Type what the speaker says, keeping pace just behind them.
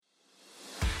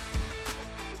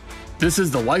This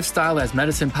is the Lifestyle as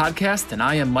Medicine podcast, and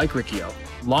I am Mike Riccio,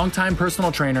 longtime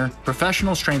personal trainer,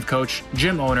 professional strength coach,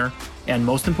 gym owner, and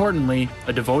most importantly,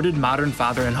 a devoted modern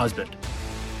father and husband.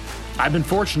 I've been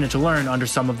fortunate to learn under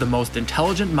some of the most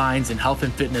intelligent minds in health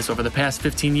and fitness over the past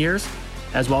 15 years,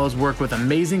 as well as work with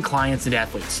amazing clients and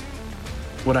athletes.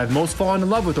 What I've most fallen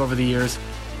in love with over the years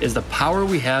is the power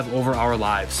we have over our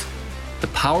lives, the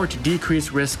power to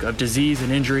decrease risk of disease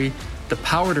and injury, the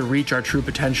power to reach our true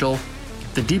potential,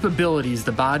 the deep abilities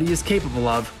the body is capable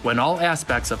of when all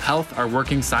aspects of health are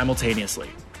working simultaneously.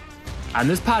 On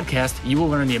this podcast, you will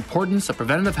learn the importance of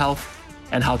preventative health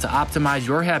and how to optimize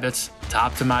your habits to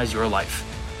optimize your life.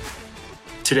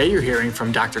 Today, you're hearing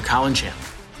from Dr. Colin Champ,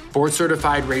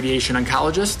 board-certified radiation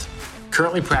oncologist,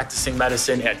 currently practicing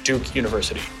medicine at Duke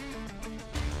University.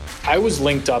 I was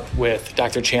linked up with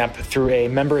Dr. Champ through a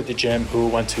member at the gym who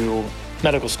went to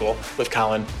medical school with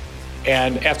Colin.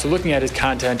 And after looking at his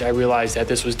content, I realized that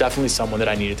this was definitely someone that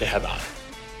I needed to have on.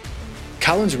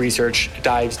 Colin's research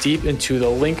dives deep into the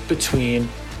link between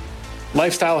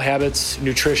lifestyle habits,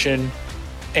 nutrition,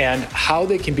 and how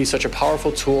they can be such a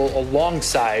powerful tool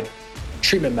alongside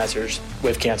treatment measures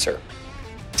with cancer.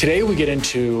 Today, we get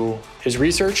into his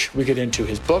research, we get into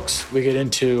his books, we get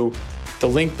into the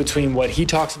link between what he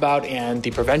talks about and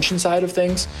the prevention side of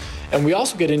things. And we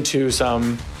also get into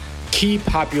some key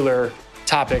popular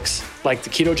topics like the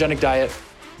ketogenic diet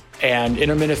and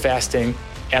intermittent fasting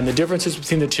and the differences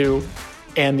between the two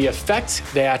and the effect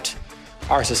that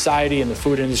our society and the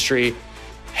food industry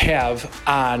have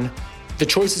on the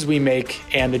choices we make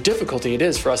and the difficulty it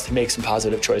is for us to make some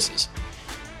positive choices.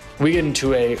 We get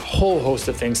into a whole host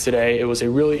of things today. It was a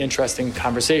really interesting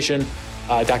conversation.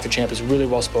 Dr. Champ is really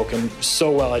well spoken,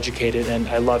 so well educated, and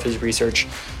I love his research.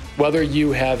 Whether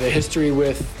you have a history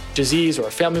with disease or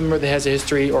a family member that has a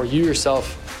history, or you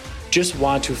yourself just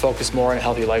want to focus more on a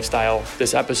healthy lifestyle,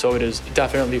 this episode is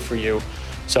definitely for you.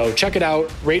 So check it out,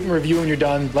 rate and review when you're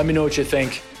done. Let me know what you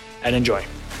think and enjoy.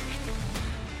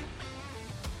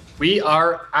 We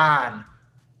are on.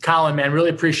 Colin, man,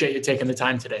 really appreciate you taking the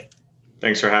time today.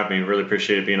 Thanks for having me. Really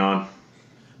appreciate it being on.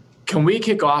 Can we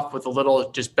kick off with a little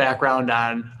just background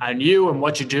on you and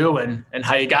what you do and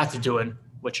how you got to doing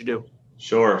what you do?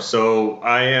 Sure. So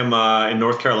I am in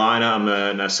North Carolina. I'm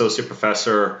an associate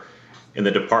professor in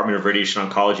the Department of Radiation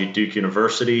Oncology at Duke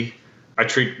University. I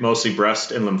treat mostly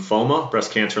breast cancer and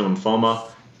lymphoma,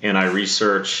 and I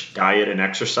research diet and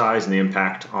exercise and the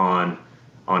impact on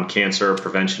cancer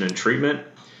prevention and treatment.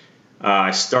 I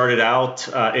started out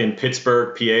in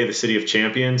Pittsburgh, PA, the city of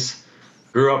champions.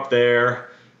 Grew up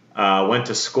there, went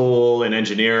to school in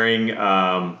engineering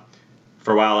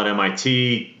for a while at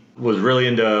MIT. Was really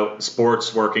into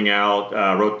sports, working out,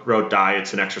 wrote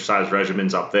diets and exercise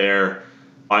regimens up there.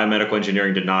 Biomedical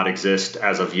engineering did not exist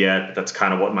as of yet. That's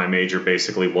kind of what my major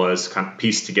basically was, kind of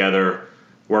pieced together.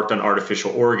 Worked on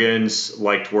artificial organs,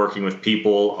 liked working with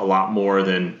people a lot more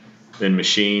than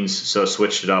machines, so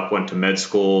switched it up, went to med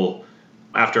school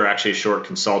after actually a short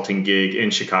consulting gig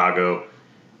in Chicago.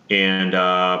 And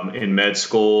in med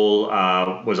school,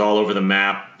 was all over the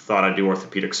map, thought I'd do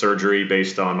orthopedic surgery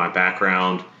based on my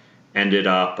background. Ended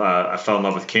up, I fell in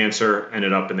love with cancer,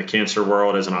 ended up in the cancer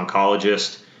world as an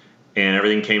oncologist, and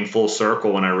everything came full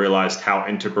circle when I realized how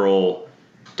integral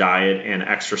diet and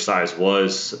exercise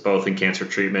was, both in cancer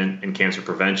treatment and cancer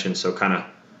prevention. So kind of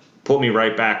put me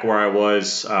right back where I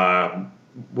was at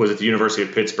the University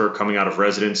of Pittsburgh coming out of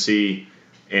residency,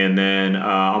 and then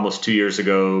almost 2 years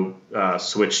ago,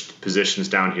 switched positions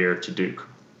down here to Duke.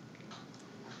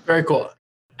 Very cool.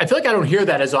 I feel like I don't hear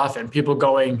that as often. People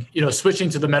going,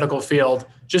 switching to the medical field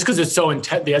just because it's so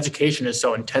intense. The education is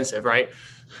so intensive, right?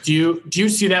 Do you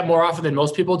see that more often than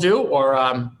most people do, or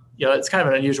it's kind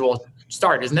of an unusual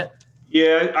start, isn't it?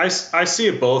 Yeah, I see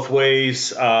it both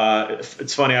ways.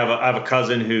 It's funny. I have a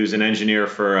cousin who's an engineer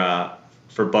for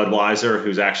Budweiser,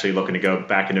 who's actually looking to go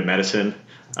back into medicine.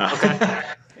 Okay.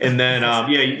 And then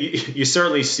you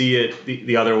certainly see it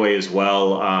the other way as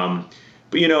well.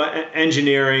 But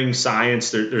engineering,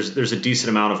 science, there's a decent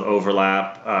amount of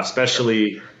overlap,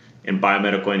 especially in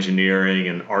biomedical engineering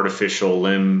and artificial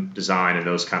limb design and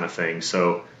those kind of things.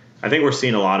 So I think we're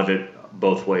seeing a lot of it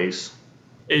both ways.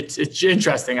 It's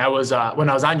interesting. I was when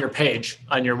I was on your page,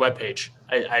 on your webpage,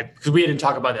 because we didn't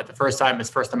talk about that the first time. It's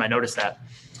the first time I noticed that.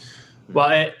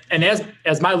 Well, and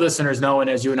as my listeners know, and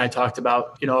as you and I talked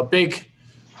about, a big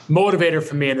motivator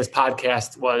for me in this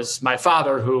podcast was my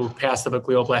father, who passed of a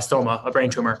glioblastoma, a brain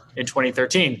tumor, in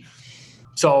 2013.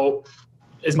 So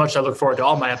as much as I look forward to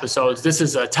all my episodes, this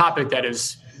is a topic that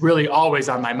is really always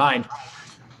on my mind.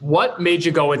 What made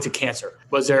you go into cancer?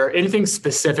 Was there anything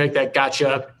specific that got you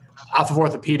off of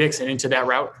orthopedics and into that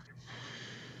route?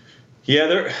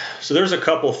 Yeah, there's a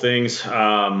couple things.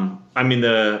 I mean,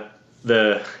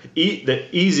 the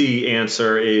easy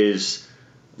answer is,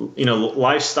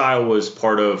 lifestyle was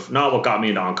part of not what got me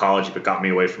into oncology, but got me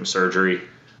away from surgery.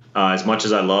 As much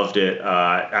as I loved it,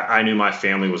 I knew my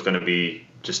family was going to be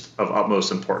just of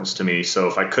utmost importance to me. So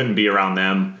if I couldn't be around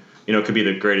them, it could be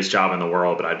the greatest job in the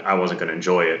world, but I wasn't going to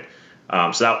enjoy it.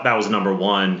 So that was number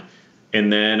one.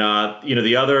 And then,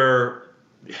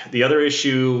 the other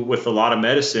issue with a lot of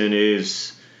medicine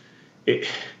is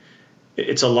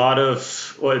it's a lot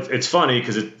of, well, it's funny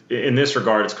because in this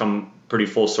regard, it's come pretty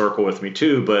full circle with me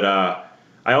too. But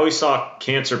I always saw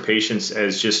cancer patients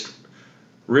as just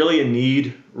really in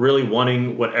need, really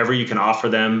wanting whatever you can offer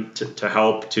them to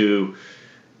help to,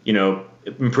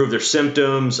 improve their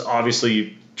symptoms,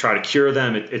 obviously try to cure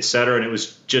them, et cetera. And it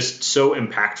was just so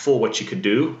impactful what you could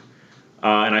do.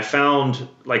 And I found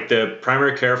like the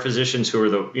primary care physicians who are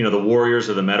the warriors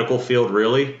of the medical field,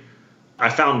 really, I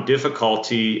found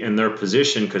difficulty in their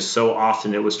position because so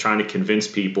often it was trying to convince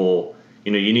people,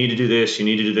 you need to do this, you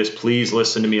need to do this, please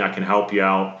listen to me, I can help you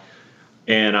out.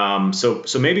 And so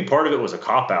maybe part of it was a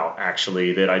cop-out,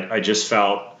 actually, that I just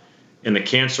felt in the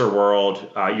cancer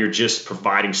world, you're just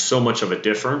providing so much of a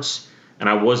difference. And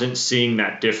I wasn't seeing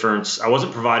that difference. I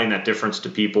wasn't providing that difference to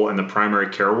people in the primary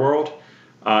care world.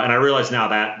 And I realize now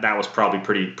that was probably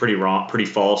pretty wrong, pretty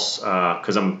false,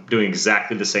 because I'm doing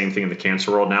exactly the same thing in the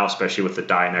cancer world now, especially with the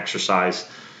diet and exercise.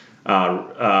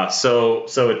 So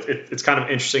it's kind of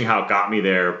interesting how it got me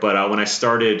there. But when I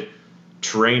started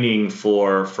training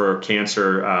for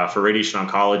cancer, for radiation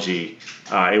oncology,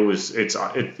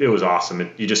 it was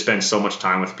awesome. You just spend so much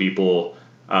time with people.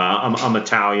 I'm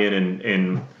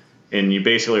Italian, and you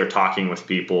basically are talking with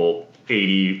people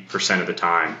 80% of the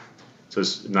time. So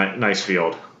it's nice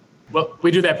field. Well,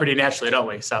 we do that pretty naturally, don't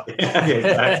we? So,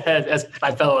 as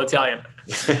my fellow Italian,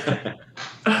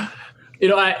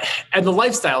 and the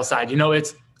lifestyle side,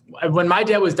 it's when my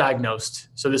dad was diagnosed.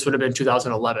 So this would have been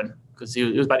 2011 because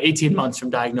it was about 18 months from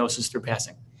diagnosis through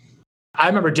passing. I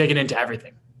remember digging into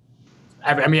everything.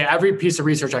 Every piece of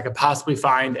research I could possibly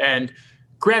find. And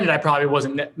granted, I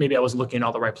wasn't looking in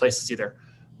all the right places either.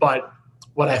 But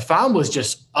what I found was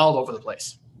just all over the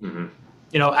place. Mm-hmm.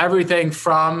 Everything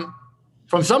from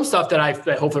some stuff that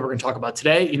hopefully we're going to talk about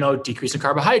today, decreasing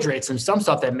carbohydrates, and some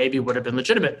stuff that maybe would have been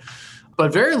legitimate,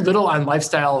 but very little on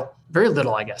lifestyle, very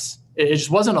little, I guess. It just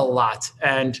wasn't a lot.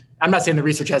 And I'm not saying the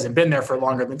research hasn't been there for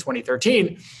longer than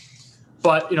 2013,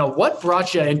 but, what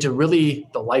brought you into really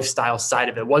the lifestyle side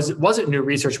of it? Was it new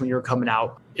research when you were coming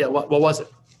out? Yeah. What was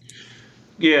it?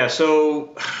 Yeah.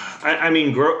 So,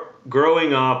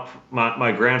 growing up,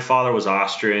 my grandfather was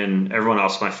Austrian. Everyone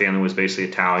else in my family was basically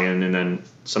Italian, and then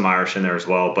some Irish in there as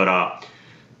well. But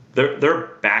their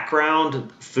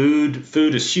background, food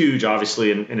is huge,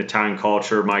 obviously, in Italian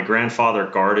culture. My grandfather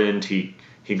gardened. He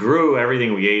grew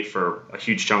everything we ate for a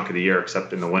huge chunk of the year,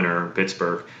 except in the winter in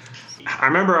Pittsburgh. I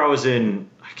remember I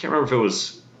can't remember if it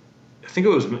was,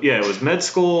 it was med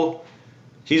school.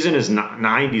 He's in his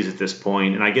 90s at this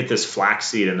point, and I get this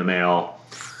flaxseed in the mail.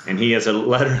 And he has a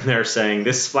letter in there saying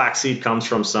this flaxseed comes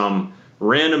from some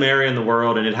random area in the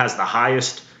world, and it has the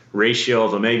highest ratio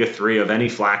of omega-3 of any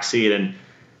flaxseed. And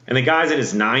the guy's in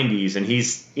his 90s, and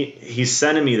he's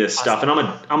sending me this stuff. And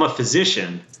I'm a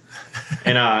physician,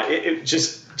 and it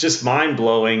just mind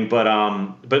blowing.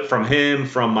 But from him,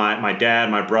 from my dad,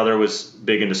 my brother was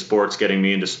big into sports, getting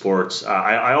me into sports.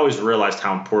 I always realized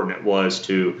how important it was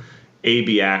to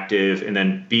be active, and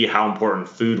then how important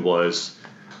food was.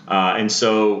 And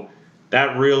so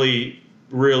that really,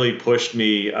 really pushed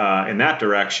me in that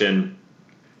direction.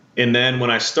 And then when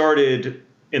I started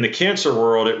in the cancer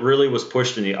world, it really was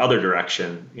pushed in the other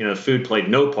direction. Food played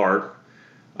no part.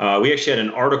 We actually had an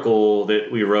article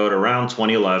that we wrote around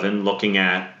 2011 looking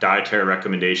at dietary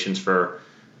recommendations for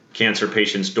cancer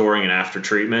patients during and after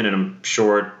treatment. And I'm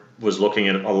sure it was looking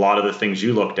at a lot of the things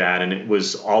you looked at, and it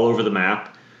was all over the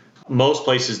map. Most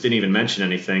places didn't even mention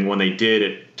anything. When they did,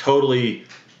 it totally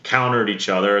countered each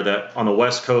other. That on the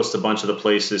West Coast, a bunch of the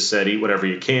places said eat whatever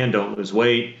you can, don't lose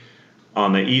weight.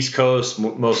 On the East Coast,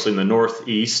 mostly in the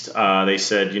Northeast, they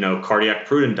said, cardiac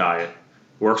prudent diet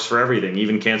works for everything.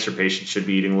 Even cancer patients should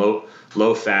be eating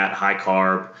low fat, high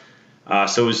carb.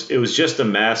 So it was just a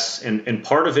mess. And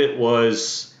part of it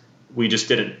was we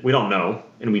don't know.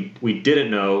 And we didn't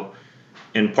know.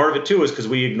 And part of it too was because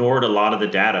we ignored a lot of the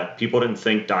data. People didn't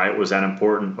think diet was that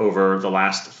important over the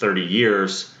last 30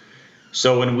 years.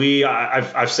 So when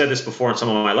I've said this before in some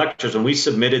of my lectures, when we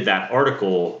submitted that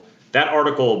article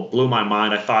blew my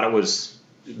mind. I thought it was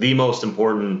the most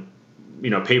important,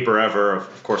 paper ever.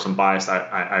 Of course, I'm biased.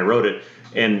 I wrote it,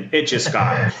 and it just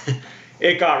got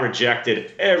it got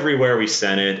rejected everywhere we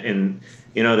sent it. And,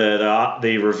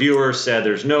 the reviewer said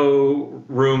there's no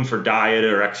room for diet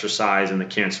or exercise in the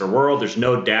cancer world. There's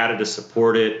no data to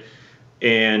support it.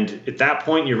 And at that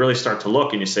point, you really start to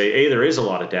look and you say, A, there is a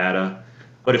lot of data.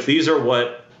 But if these are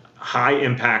what high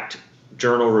impact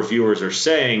journal reviewers are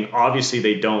saying, obviously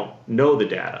they don't know the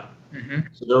data.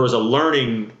 So there was a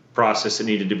learning process that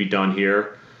needed to be done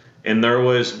here. And there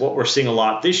was what we're seeing a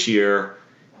lot this year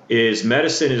is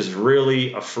medicine is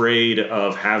really afraid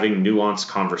of having nuanced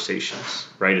conversations,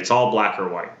 right? It's all black or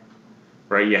white,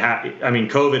 right?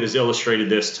 COVID has illustrated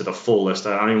this to the fullest.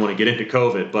 I don't even want to get into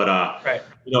COVID, but right.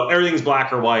 Everything's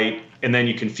black or white, and then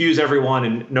you confuse everyone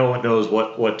and no one knows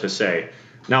what to say.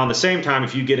 Now, at the same time,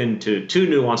 if you get into too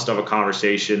nuanced of a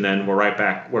conversation, then we're right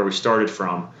back where we started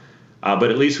from. But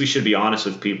at least we should be honest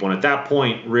with people. And at that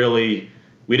point, really,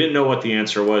 we didn't know what the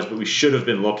answer was, but we should have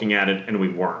been looking at it, and we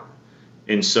weren't.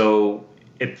 And so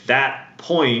at that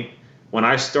point, when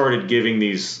I started giving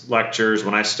these lectures,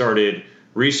 when I started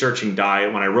researching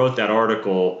diet, when I wrote that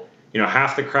article,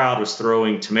 half the crowd was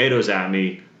throwing tomatoes at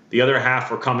me. The other half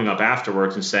were coming up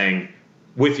afterwards and saying,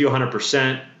 with you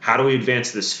 100%, how do we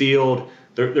advance this field?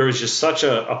 There was just such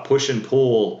a push and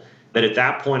pull that at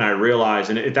that point I realized,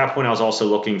 and at that point I was also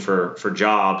looking for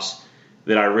jobs,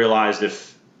 that I realized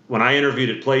when I interviewed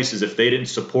at places, if they didn't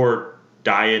support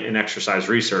diet and exercise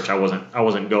research, I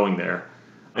wasn't going there.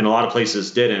 And a lot of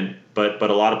places didn't, but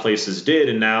a lot of places did.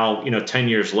 And now, 10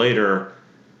 years later,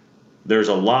 there's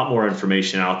a lot more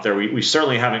information out there. We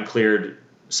certainly haven't cleared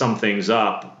some things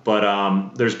up,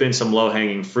 but there's been some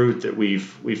low-hanging fruit that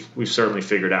we've certainly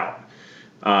figured out.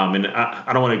 And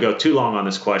I don't want to go too long on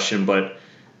this question, but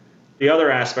the other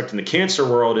aspect in the cancer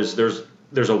world is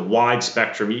there's a wide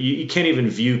spectrum. You can't even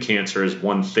view cancer as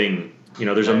one thing.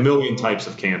 There's a million types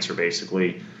of cancer,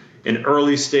 basically. In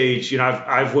early stage,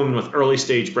 I've women with early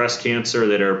stage breast cancer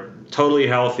that are totally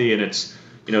healthy, and it's,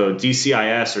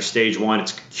 DCIS or stage 1.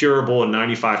 It's curable in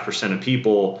 95% of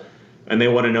people, and they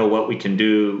want to know what we can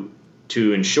do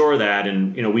to ensure that.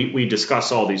 And, we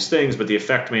discuss all these things, but the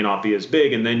effect may not be as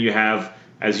big. And then you have,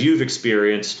 as you've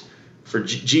experienced, for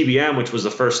GBM, which was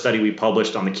the first study we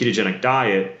published on the ketogenic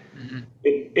diet,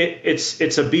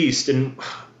 it's a beast. And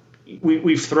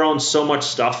we've thrown so much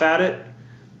stuff at it.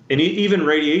 And even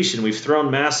radiation, we've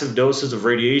thrown massive doses of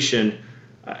radiation.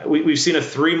 We've seen a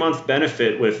 3-month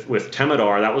benefit with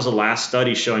Temodar. That was the last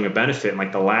study showing a benefit in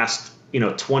like the last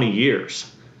 20 years.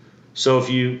 So if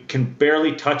you can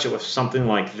barely touch it with something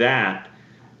like that,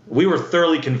 we were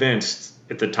thoroughly convinced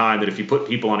at the time that if you put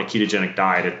people on a ketogenic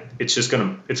diet, it's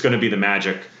gonna be the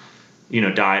magic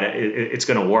diet. It's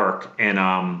gonna work.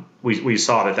 And we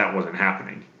saw that wasn't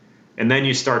happening. And then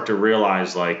you start to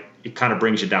realize, like, it kind of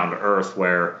brings you down to earth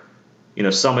where,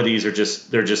 some of these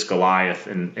they're just Goliath,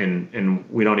 and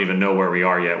we don't even know where we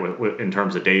are yet in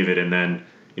terms of David. And then,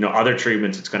 other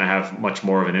treatments, it's going to have much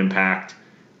more of an impact.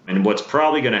 And what's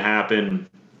probably going to happen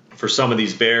for some of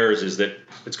these bears is that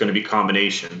it's going to be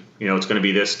combination. It's going to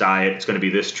be this diet, it's going to be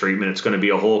this treatment, it's going to be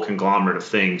a whole conglomerate of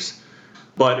things.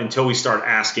 But until we start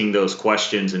asking those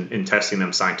questions and testing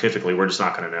them scientifically, we're just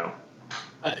not going to know.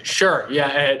 Sure.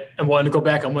 Yeah. And wanted to go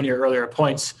back on one of your earlier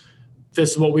points.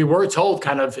 This is what we were told,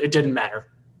 kind of, it didn't matter.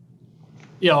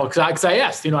 Because I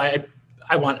asked, I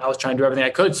was trying to do everything I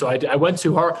could. So I went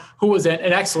to her, who was an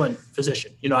excellent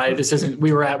physician.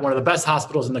 We were at one of the best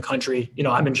hospitals in the country.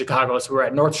 I'm in Chicago, so we're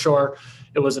at North Shore.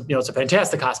 It was, it's a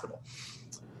fantastic hospital.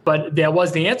 But that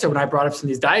was the answer when I brought up some of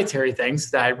these dietary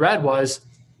things that I read was,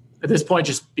 at this point,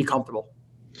 just be comfortable.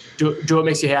 Do what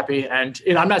makes you happy. And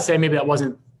I'm not saying maybe that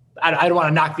wasn't, I don't want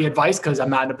to knock the advice because I'm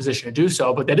not in a position to do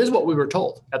so, but that is what we were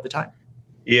told at the time.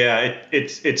 Yeah,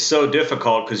 it's so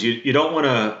difficult because you don't want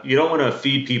to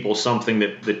feed people something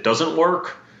that doesn't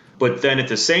work, but then at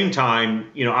the same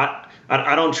time,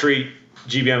 I don't treat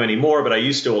GBM anymore, but I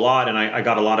used to a lot, and I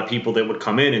got a lot of people that would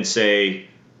come in and say,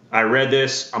 I read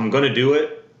this, I'm going to do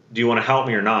it. Do you want to help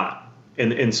me or not?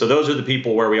 And so those are the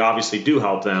people where we obviously do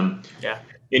help them. Yeah.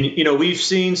 And we've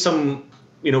seen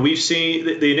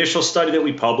the initial study that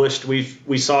we published,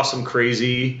 we saw some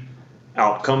crazy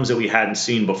outcomes that we hadn't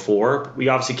seen before. We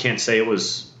obviously can't say it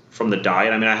was from the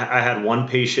diet. I mean, I had one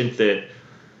patient that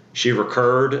she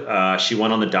recurred. She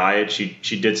went on the diet.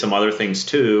 She did some other things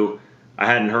too. I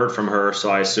hadn't heard from her, so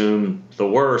I assumed the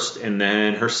worst. And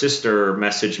then her sister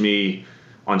messaged me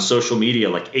on social media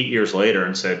like 8 years later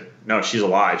and said, no, she's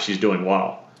alive. She's doing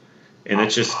well. And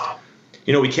it's just,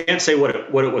 we can't say what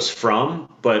it was from,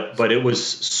 but it was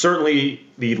certainly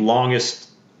the longest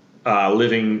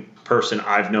living person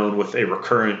I've known with a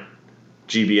recurrent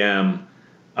GBM.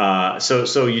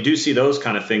 So you do see those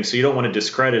kind of things. So you don't want to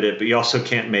discredit it, but you also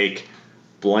can't make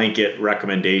blanket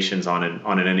recommendations on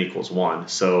an N equals 1.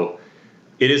 So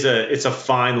it's a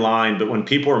fine line, but when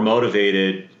people are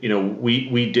motivated,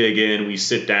 we dig in, we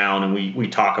sit down, and we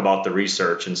talk about the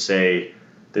research and say,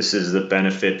 this is the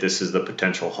benefit, this is the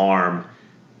potential harm.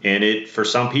 And for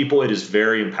some people, it is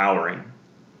very empowering.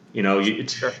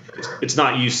 It's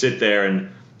not you sit there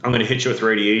and I'm going to hit you with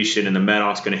radiation and the med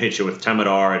onc's going to hit you with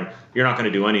Temodar and you're not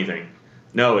going to do anything.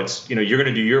 No, it's, you're going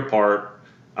to do your part.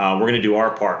 We're going to do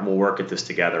our part and we'll work at this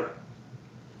together.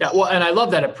 Yeah. Well, and I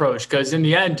love that approach because in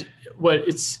the end, what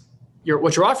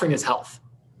you're offering is health,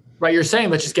 right? You're saying,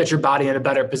 let's just get your body in a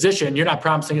better position. You're not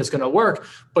promising it's going to work,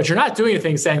 but you're not doing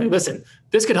anything saying, listen,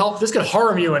 this could help, this could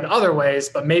harm you in other ways,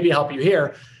 but maybe help you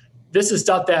here. This is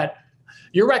stuff that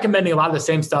you're recommending, a lot of the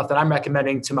same stuff that I'm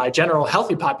recommending to my general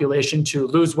healthy population to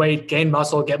lose weight, gain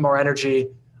muscle, get more energy,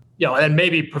 and then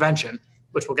maybe prevention,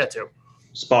 which we'll get to.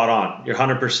 Spot on. You're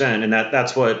 100%. And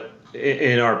that's what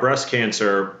in our breast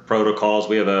cancer protocols,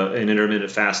 we have an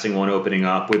intermittent fasting one opening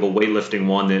up. We have a weightlifting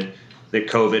one that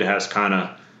COVID has kind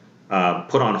of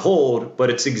put on hold, but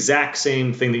it's the exact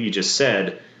same thing that you just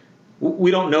said.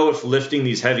 We don't know if lifting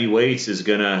these heavy weights is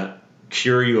going to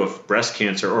cure you of breast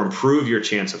cancer or improve your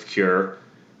chance of cure,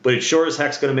 but it sure as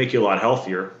heck's going to make you a lot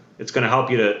healthier. It's going to help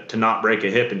you to not break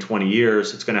a hip in 20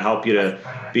 years. It's going to help you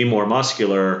to be more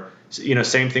muscular.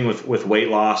 Same thing with weight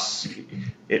loss.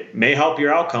 It may help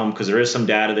your outcome because there is some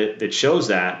data that shows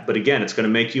that. But again, it's going to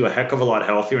make you a heck of a lot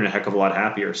healthier and a heck of a lot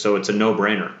happier. So it's a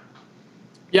no-brainer.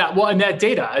 Yeah, well, and that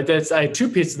data, I have two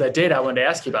pieces of that data I wanted to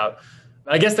ask you about.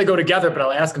 I guess they go together, but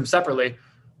I'll ask them separately.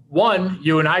 One,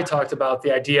 you and I talked about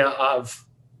the idea of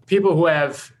people who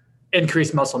have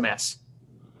increased muscle mass.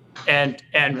 And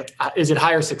is it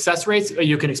higher success rates? Or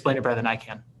you can explain it better than I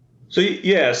can.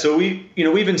 So we've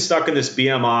been stuck in this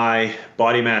BMI,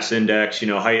 body mass index,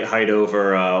 height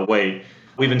over weight.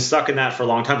 We've been stuck in that for a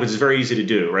long time because it's very easy to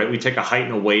do, right? We take a height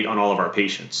and a weight on all of our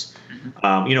patients.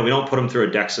 Mm-hmm. We don't put them through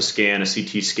a DEXA scan, a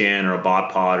CT scan, or a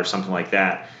bod pod or something like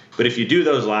that. But if you do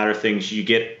those latter things, you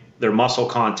get their muscle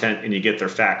content and you get their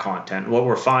fat content. And what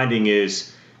we're finding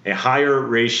is a higher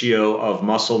ratio of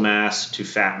muscle mass to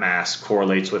fat mass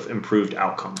correlates with improved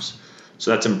outcomes.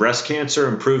 So that's in breast cancer,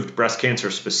 improved breast cancer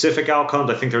specific outcomes.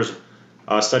 I think there's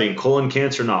a study in colon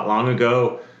cancer not long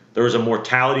ago. There was a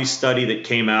mortality study that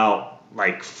came out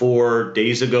like 4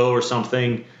 days ago or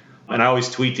something. And I always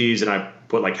tweet these and I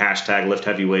put like hashtag lift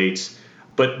heavy weights.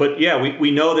 But yeah,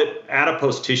 we know that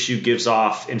adipose tissue gives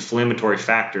off inflammatory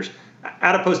factors.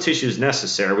 Adipose tissue is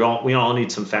necessary. We all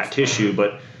need some fat tissue,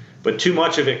 but too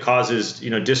much of it causes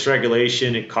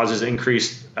dysregulation. It causes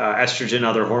increased estrogen,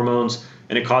 other hormones,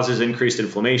 and it causes increased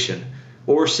inflammation.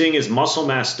 What we're seeing is muscle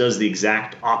mass does the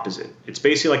exact opposite. It's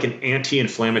basically like an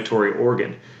anti-inflammatory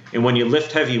organ. And when you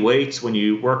lift heavy weights, when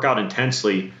you work out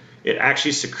intensely, it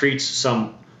actually secretes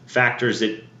some factors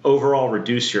that overall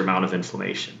reduce your amount of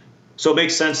inflammation. So it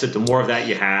makes sense that the more of that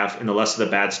you have and the less of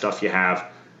the bad stuff you have,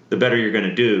 the better you're going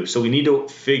to do. So we need to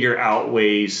figure out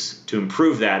ways to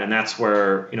improve that. And that's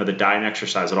where, the diet and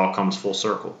exercise, it all comes full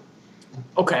circle.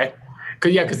 Okay.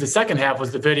 Because the second half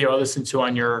was the video I listened to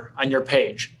on your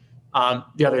page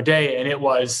the other day. And it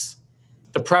was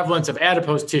the prevalence of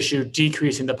adipose tissue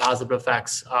decreasing the positive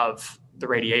effects of the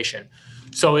radiation.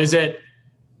 So is it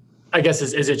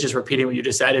just repeating what you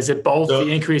just said? Is it both the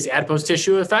increased adipose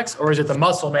tissue effects or is it the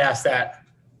muscle mass that?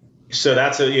 So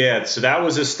So that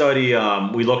was a study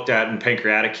we looked at in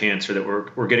pancreatic cancer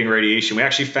that we're getting radiation. We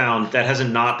actually found that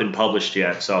hasn't not been published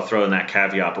yet. So I'll throw in that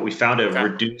caveat, but we found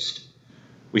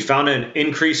an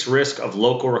increased risk of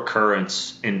local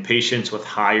recurrence in patients with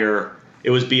higher, it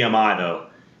was BMI though,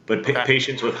 but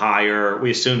patients with higher,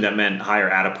 we assumed that meant higher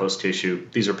adipose tissue.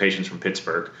 These are patients from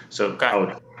Pittsburgh. So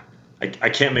I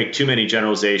can't make too many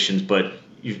generalizations, but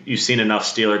you've seen enough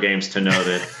Steeler games to know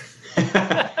that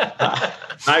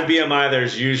high BMI,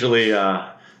 there's usually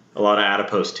a lot of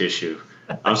adipose tissue.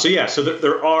 So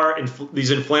there are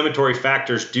these inflammatory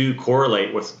factors do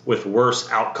correlate with worse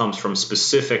outcomes from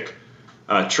specific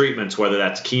treatments, whether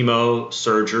that's chemo,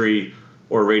 surgery,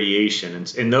 or radiation.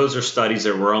 And those are studies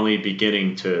that we're only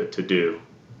beginning to do.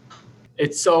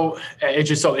 It's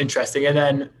just so interesting. And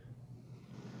then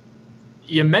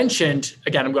you mentioned,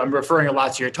 again, I'm referring a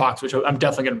lot to your talks, which I'm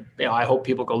definitely going to, I hope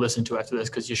people go listen to after this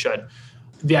because you should.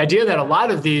 The idea that a lot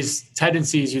of these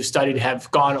tendencies you've studied have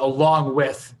gone along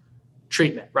with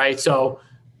treatment, right? So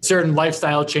certain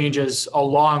lifestyle changes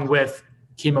along with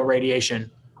chemo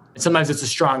radiation. And sometimes it's a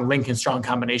strong link and strong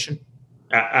combination.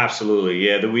 Absolutely.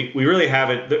 Yeah. We really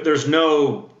haven't, there's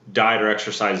no diet or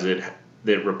exercise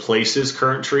that replaces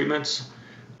current treatments.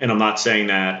 And I'm not saying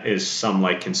that is some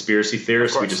like conspiracy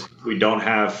theorist. We don't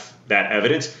have that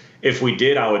evidence. If we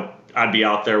did, I would I'd be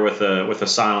out there with a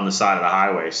sign on the side of the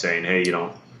highway saying, "Hey, you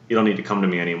don't need to come to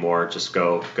me anymore. Just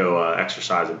go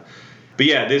exercising." But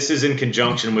yeah, this is in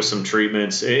conjunction with some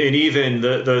treatments, and even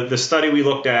the study we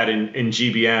looked at in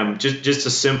GBM, just a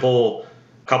simple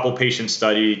couple patient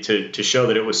study to show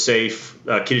that it was safe.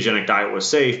 Ketogenic diet was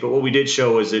safe, but what we did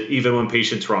show is that even when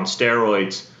patients were on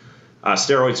steroids,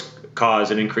 steroids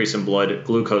cause an increase in blood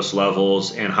glucose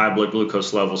levels, and high blood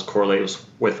glucose levels correlate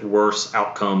with worse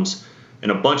outcomes in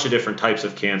a bunch of different types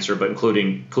of cancer, but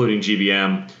including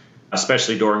GBM,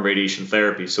 especially during radiation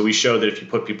therapy. So we showed that if you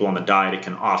put people on the diet, it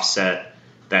can offset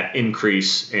that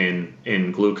increase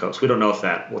in glucose. We don't know if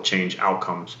that will change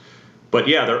outcomes. But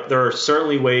yeah, there are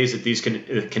certainly ways that these can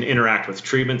interact with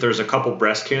treatment. There's a couple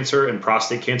breast cancer and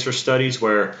prostate cancer studies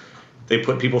where they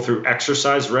put people through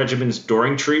exercise regimens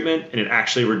during treatment, and it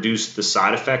actually reduced the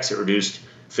side effects. It reduced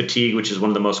fatigue, which is one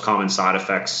of the most common side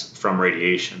effects from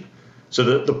radiation.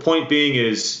 So the point being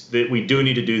is that we do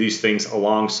need to do these things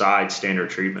alongside standard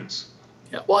treatments.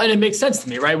 Yeah, well, and it makes sense to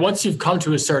me, right? Once you've come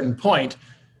to a certain point,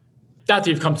 not that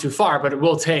you've come too far, but it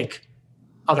will take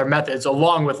other methods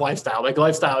along with lifestyle. Like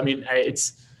lifestyle, I mean,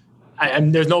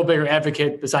 there's no bigger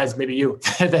advocate besides maybe you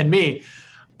than me.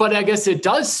 But I guess it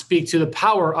does speak to the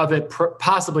power of it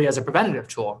possibly as a preventative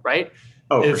tool, right?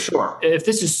 Oh, for sure. If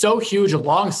this is so huge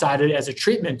alongside it as a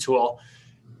treatment tool,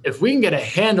 if we can get a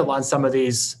handle on some of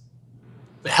these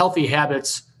healthy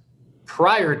habits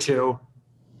prior to,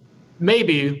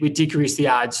 maybe we decrease the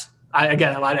odds. I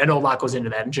know a lot goes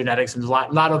into that in genetics and a lot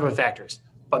of other factors,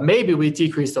 but maybe we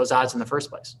decrease those odds in the first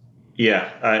place. Yeah,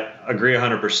 I agree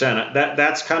 100%.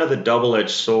 That's kind of the double-edged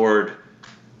sword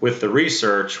with the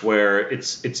research, where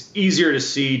it's easier to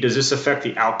see, does this affect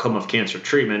the outcome of cancer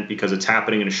treatment because it's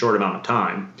happening in a short amount of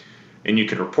time and you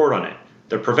can report on it.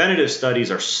 The preventative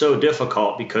studies are so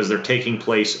difficult because they're taking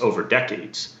place over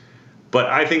decades. But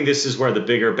I think this is where the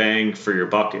bigger bang for your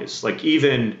buck is. Like,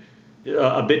 even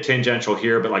a bit tangential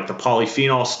here, but like the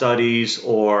polyphenol studies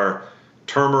or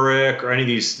turmeric or any of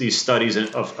these studies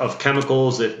of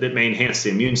chemicals that may enhance the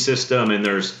immune system. And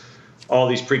there's all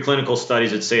these preclinical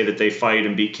studies that say that they fight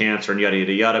and beat cancer and yada,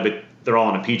 yada, yada, but they're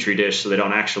all in a petri dish, so they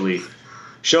don't actually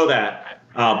show that.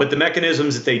 But the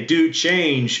mechanisms that they do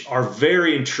change are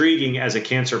very intriguing as a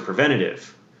cancer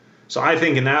preventative. So I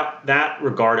think in that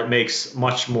regard, it makes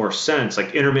much more sense.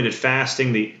 Like intermittent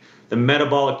fasting, the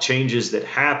metabolic changes that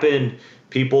happen,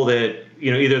 people that,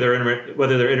 either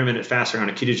whether they're intermittent fasting on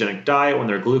a ketogenic diet, when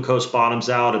their glucose bottoms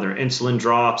out and their insulin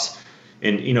drops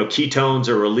and, ketones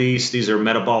are released, these are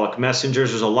metabolic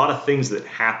messengers. There's a lot of things that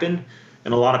happen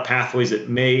and a lot of pathways that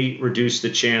may reduce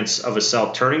the chance of a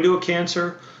cell turning to a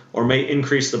cancer or may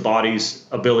increase the body's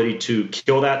ability to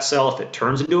kill that cell if it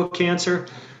turns into a cancer.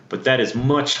 But that is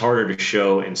much harder to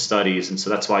show in studies. And so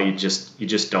that's why you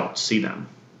just don't see them.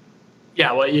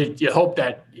 Yeah, well, you hope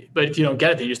that, but if you don't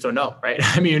get it, then you just don't know, right?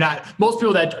 I mean, most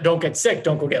people that don't get sick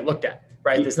don't go get looked at,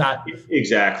 right? It's not.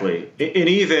 Exactly. And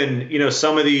even,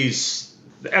 some of these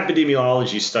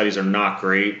epidemiology studies are not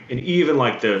great. And even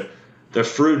like the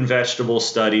fruit and vegetable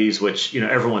studies, which,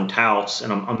 everyone touts,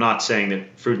 and I'm not saying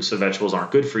that fruits and vegetables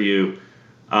aren't good for you,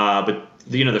 but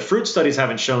the fruit studies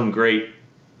haven't shown great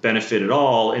benefit at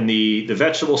all. And the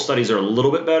vegetable studies are a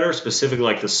little bit better, specifically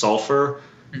like the sulfur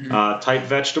type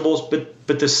vegetables,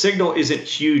 but the signal isn't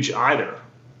huge either.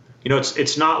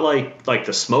 It's not like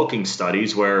the smoking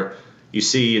studies where you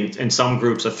see in some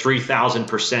groups a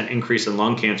 3,000% increase in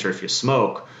lung cancer if you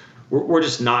smoke. We're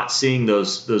just not seeing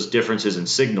those differences in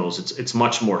signals. It's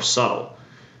much more subtle.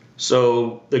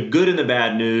 So the good and the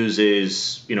bad news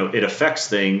is, it affects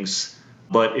things.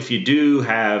 But if you do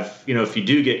have, if you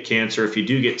do get cancer, if you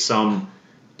do get some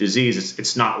disease,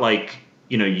 it's not like,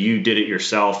 you did it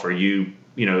yourself or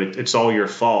it's all your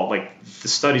fault. Like, the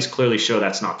studies clearly show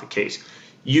that's not the case.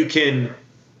 You can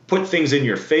put things in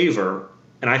your favor,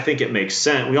 and I think it makes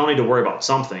sense. We all need to worry about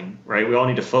something, right? We all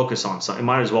need to focus on something. It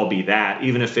might as well be that,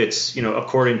 even if it's,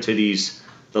 according to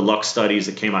the Lux studies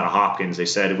that came out of Hopkins, they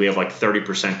said we have like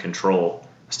 30% control.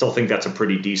 I still think that's a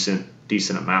pretty decent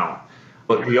amount.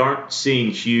 But we aren't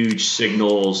seeing huge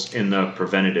signals in the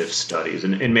preventative studies,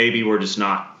 and maybe we're just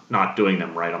not doing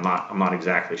them right. I'm not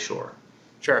exactly sure.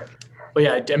 Sure. Well,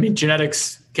 yeah, I mean,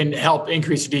 genetics can help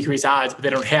increase or decrease odds, but they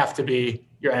don't have to be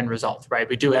your end result, right?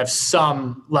 We do have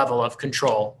some level of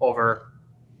control over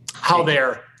how they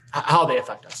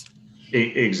affect us.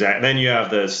 Exactly. Then you have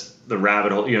the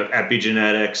rabbit hole,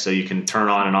 epigenetics, so you can turn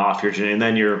on and off your genetic, and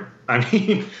then your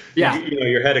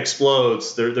head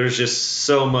explodes. There's just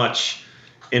so much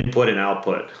input and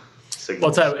output.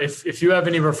 Well, tell you, if you have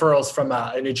any referrals from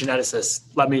any geneticist,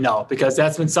 let me know, because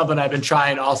that's been something I've been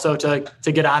trying also to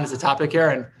get on as a topic here.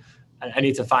 And I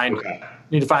need to find Okay.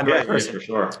 the right Yeah, person. for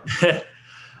sure.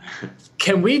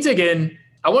 Can we dig in?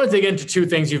 I want to dig into two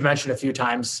things you've mentioned a few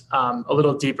times, a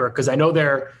little deeper, because I know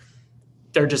they're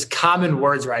just common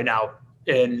words right now,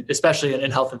 especially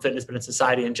in health and fitness, but in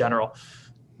society in general.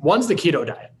 One's the keto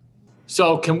diet.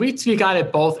 So can we speak on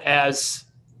it both as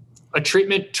a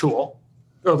treatment tool,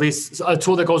 or at least a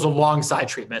tool that goes alongside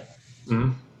treatment,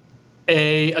 Mm-hmm.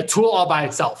 a tool all by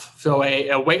itself, so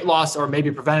a weight loss or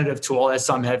maybe preventative tool, as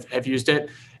some have used it,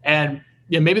 and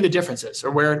maybe the differences,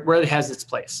 or where it has its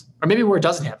place, or maybe where it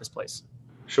doesn't have its place.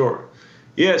 Sure.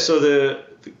 Yeah, so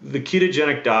the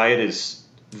ketogenic diet is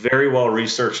very well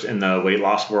researched in the weight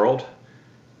loss world,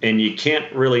 and you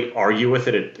can't really argue with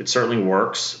it. It certainly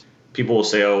works. People will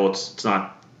say, "Oh, it's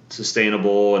not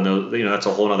sustainable," and that's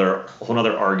a whole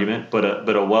other argument. But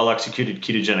a well executed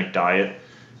ketogenic diet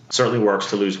certainly works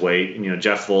to lose weight. And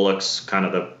Jeff Volek's kind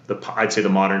of I'd say the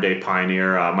modern day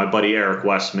pioneer. My buddy Eric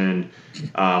Westman,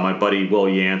 my buddy Will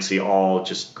Yancey, all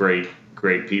just great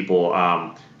people.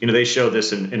 They show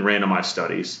this in randomized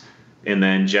studies. And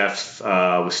then Jeff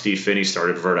with Steve Finney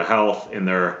started Verta Health, and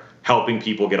they're helping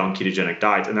people get on ketogenic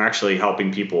diets, and they're actually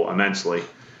helping people immensely.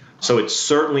 So it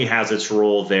certainly has its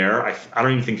role there. I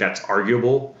don't even think that's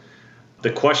arguable. The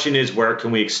question is, where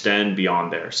can we extend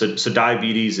beyond there? So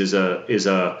diabetes is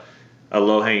a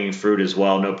low-hanging fruit as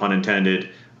well, no pun intended,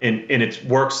 and it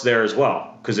works there as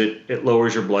well because it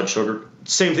lowers your blood sugar.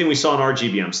 Same thing we saw in our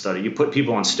GBM study. You put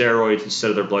people on steroids instead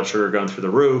of their blood sugar going through the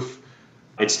roof,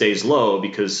 it stays low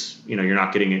because you're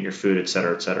not getting it in your food, et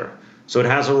cetera, et cetera. So it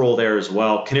has a role there as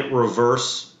well. Can it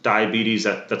reverse diabetes?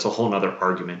 That's a whole nother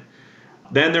argument.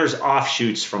 Then there's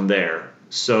offshoots from there.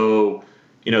 So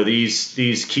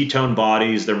these ketone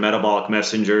bodies, they're metabolic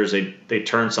messengers. They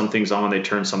turn some things on, they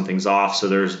turn some things off. So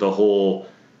there's the whole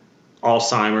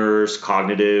Alzheimer's,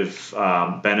 cognitive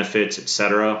benefits, et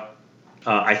cetera.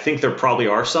 I think there probably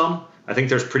are some. I think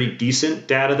there's pretty decent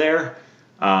data there.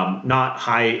 Not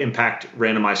high impact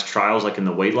randomized trials like in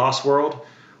the weight loss world,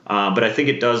 but I think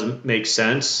it does make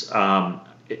sense.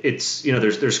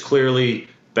 There's clearly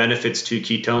benefits to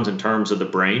ketones in terms of the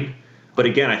brain, but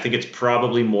again, I think it's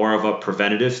probably more of a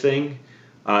preventative thing,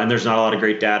 and there's not a lot of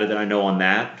great data that I know on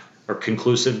that, or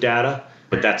conclusive data,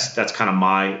 but that's kind of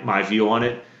my view on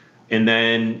it. And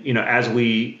then as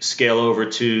we scale over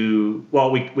to, well,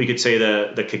 we could say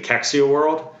the cachexia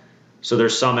world. So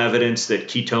there's some evidence that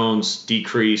ketones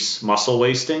decrease muscle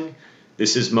wasting.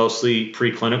 This is mostly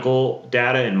preclinical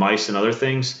data in mice and other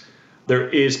things. There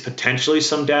is potentially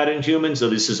some data in humans, though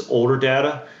this is older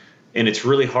data, and it's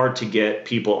really hard to get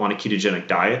people on a ketogenic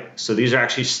diet. So these are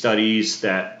actually studies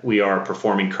that we are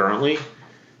performing currently.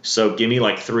 So give me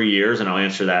like 3 years and I'll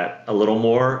answer that a little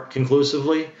more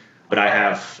conclusively. But I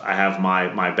have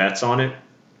my bets on it.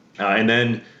 And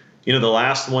then the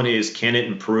last one is, can it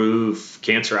improve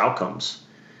cancer outcomes?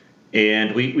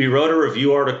 And we wrote a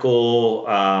review article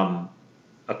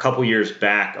a couple years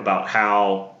back about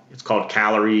how it's called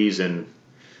calories, and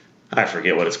I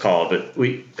forget what it's called, but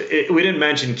we didn't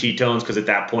mention ketones because at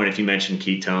that point, if you mentioned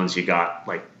ketones, you got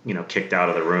kicked out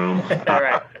of the room. All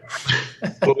right.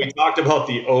 But we talked about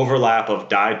the overlap of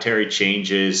dietary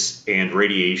changes and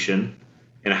radiation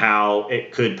and how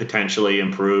it could potentially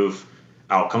improve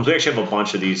outcomes. We actually have a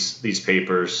bunch of these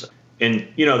papers. And,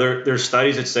 there's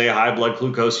studies that say high blood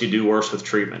glucose, you do worse with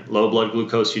treatment. Low blood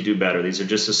glucose, you do better. These are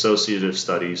just association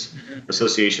studies.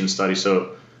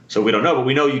 So we don't know, but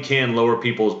we know you can lower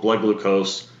people's blood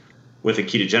glucose with a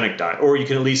ketogenic diet, or you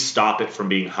can at least stop it from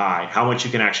being high. How much you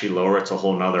can actually lower, it's a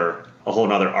whole nother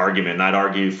argument. And I'd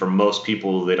argue for most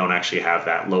people, they don't actually have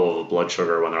that low of a blood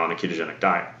sugar when they're on a ketogenic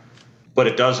diet. But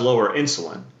it does lower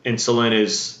insulin. Insulin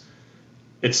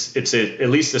it's at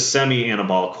least a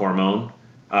semi-anabolic hormone.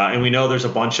 And we know there's a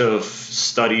bunch of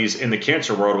studies in the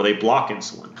cancer world where they block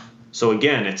insulin. So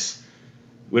again,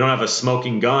 we don't have a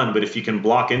smoking gun, but if you can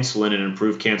block insulin and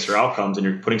improve cancer outcomes, and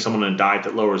you're putting someone on a diet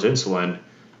that lowers insulin,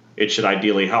 it should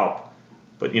ideally help.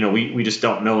 But we just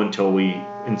don't know until we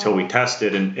test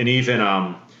it. And even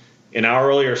in our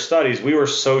earlier studies, we were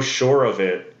so sure of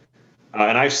it.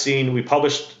 And we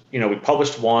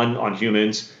published one on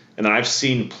humans, and then I've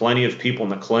seen plenty of people in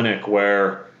the clinic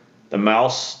where the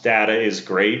mouse data is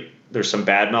great. There's some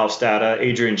bad mouse data.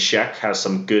 Adrian Scheck has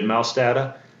some good mouse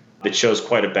data that shows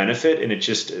quite a benefit, and it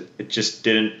just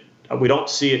didn't. We don't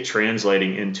see it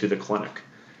translating into the clinic.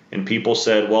 And people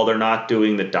said, well, they're not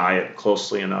doing the diet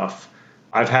closely enough.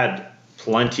 I've had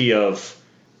plenty of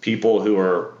people who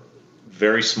are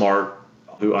very smart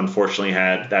who unfortunately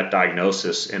had that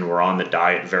diagnosis and were on the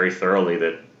diet very thoroughly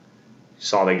that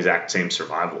saw the exact same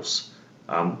survivals.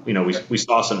 We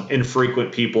saw some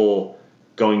infrequent people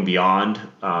going beyond,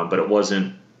 but it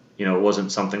wasn't it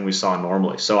wasn't something we saw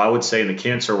normally. So I would say in the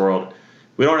cancer world,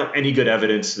 we don't have any good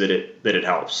evidence that it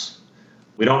helps.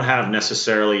 We don't have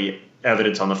necessarily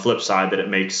evidence on the flip side that it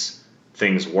makes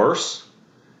things worse.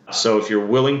 So if you're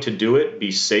willing to do it,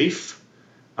 be safe.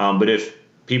 But if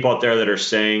people out there that are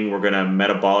saying we're going to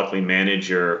metabolically manage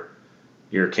your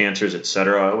cancers, et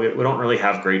cetera, we don't really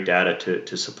have great data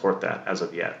to support that as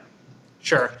of yet.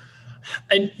 Sure.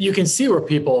 And you can see where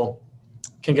people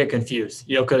can get confused,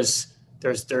 because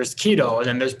there's keto and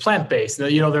then there's plant-based.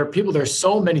 There are people, there's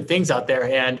so many things out there,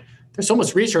 and there's so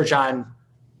much research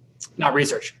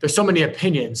there's so many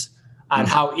opinions on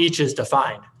how each is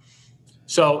defined.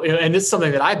 So, and it's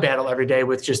something that I battle every day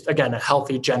with just, again, a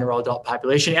healthy general adult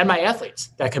population and my athletes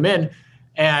that come in,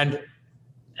 and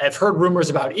I've heard rumors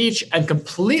about each and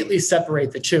completely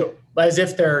separate the two, as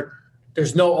if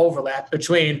there's no overlap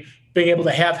between being able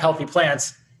to have healthy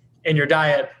plants in your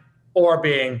diet or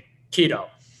being keto.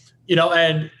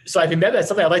 And so I think that's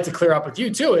something I'd like to clear up with you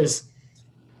too, is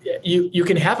you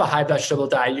can have a high vegetable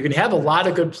diet. You can have a lot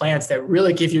of good plants that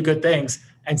really give you good things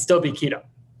and still be keto.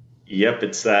 Yep.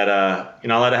 It's that, you're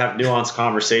not allowed to have nuanced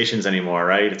conversations anymore,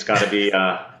 right? It's gotta be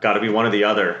one or the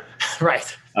other.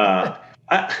 Right. I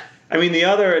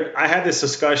had this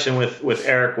discussion with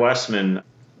Eric Westman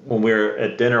when we were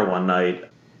at dinner one night.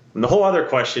 And the whole other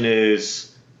question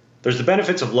is, there's the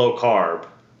benefits of low carb,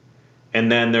 and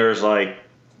then there's like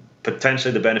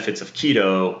potentially the benefits of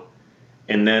keto,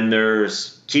 and then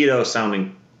there's keto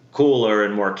sounding cooler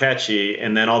and more catchy,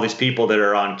 and then all these people that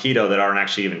are on keto that aren't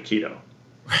actually even keto.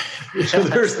 So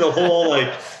there's the whole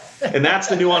and that's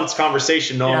the nuanced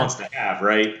conversation no one wants to have,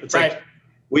 right? It's right.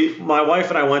 My wife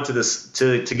and I went to this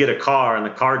to get a car, and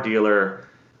the car dealer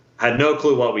had no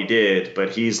clue what we did, but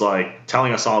he's like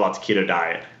telling us all about the keto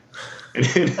diet.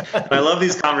 And I love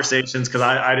these conversations because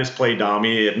I just play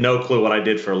dummy. He had no clue what I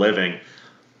did for a living.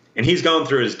 And he's going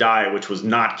through his diet, which was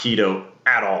not keto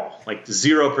at all, like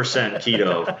 0%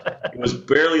 keto. It was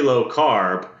barely low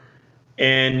carb.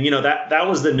 And, that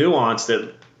was the nuance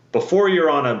that before you're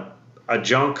on a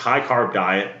junk high carb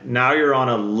diet, now you're on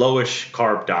a lowish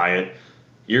carb diet.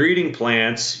 You're eating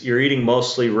plants. You're eating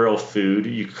mostly real food.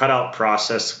 You cut out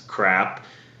processed crap.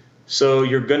 So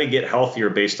you're going to get healthier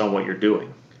based on what you're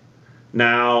doing.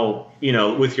 Now,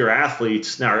 with your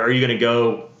athletes, are you going to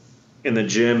go in the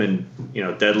gym and,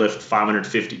 deadlift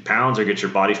 550 pounds or get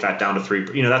your body fat down to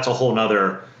 3? That's a whole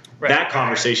nother, that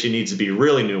conversation needs to be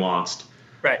really nuanced.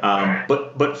 Right.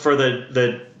 But for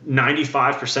the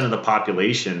 95% of the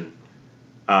population,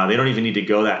 they don't even need to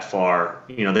go that far.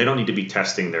 They don't need to be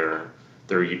testing their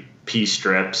pea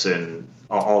strips and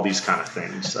all these kind of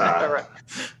things.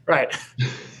 Right.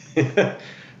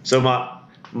 So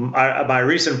my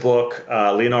recent book,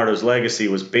 Leonardo's Legacy,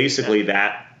 was basically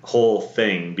that whole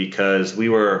thing, because we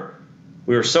were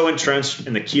so entrenched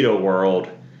in the keto world,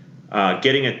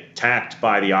 getting attacked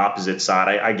by the opposite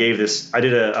side. I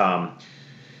did a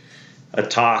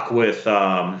talk with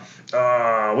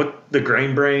what the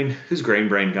Grain Brain, who's Grain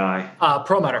Brain guy?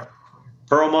 Perlmutter,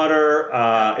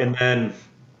 and then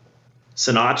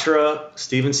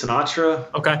Steven Sinatra.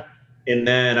 Okay. And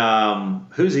then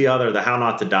who's the other? The How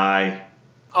Not to Die.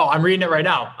 Oh, I'm reading it right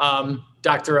now.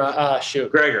 Dr.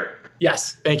 Greger.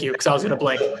 Yes, thank you, because I was going to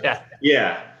blank. Yeah.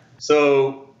 Yeah.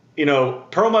 So,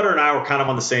 Perlmutter and I were kind of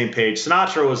on the same page.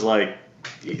 Sinatra was like,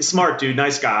 smart dude,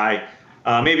 nice guy,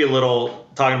 maybe a little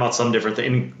talking about some different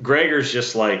thing. And Greger's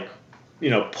just like,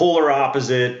 polar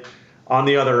opposite on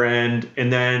the other end.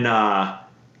 And then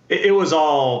it was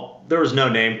all, there was no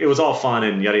name. It was all fun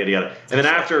and yada, yada, yada. And then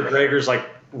after Greger's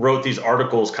wrote these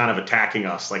articles kind of attacking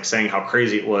us, saying how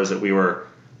crazy it was that we were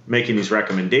making these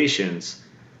recommendations.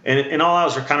 And all I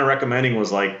was kind of recommending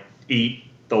was eat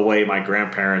the way my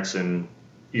grandparents and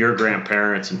your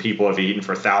grandparents and people have eaten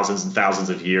for thousands and thousands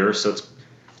of years. So it's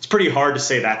pretty hard to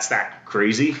say that's that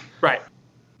crazy. Right.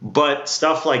 But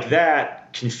stuff like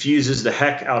that confuses the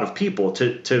heck out of people.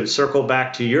 To circle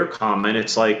back to your comment,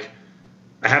 it's like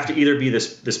I have to either be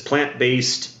this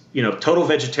plant-based, total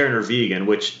vegetarian or vegan,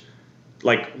 which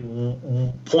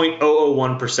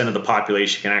 0.001% of the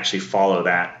population can actually follow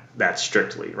that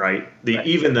strictly, right?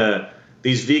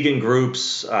 These vegan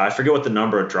groups, I forget what the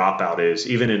number of dropout is,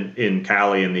 even in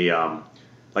Cali in the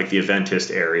the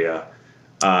Adventist area,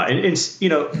 and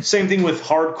same thing with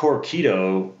hardcore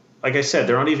keto. Like I said,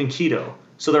 they're not even keto,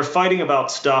 so they're fighting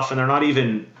about stuff, and they're not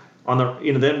even on the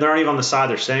they're not even on the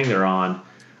side they're saying they're on.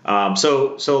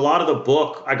 So a lot of the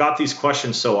book, I got these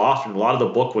questions so often. A lot of the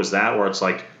book was that, where it's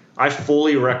I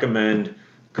fully recommend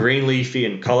green leafy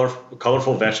and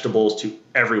colorful vegetables to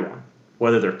everyone,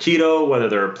 whether they're keto, whether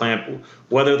they're plant,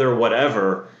 whether they're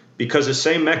whatever, because the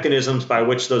same mechanisms by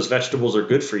which those vegetables are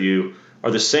good for you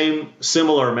are the same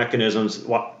similar mechanisms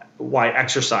why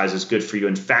exercise is good for you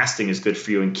and fasting is good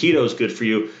for you and keto is good for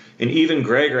you. And even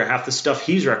Gregor, half the stuff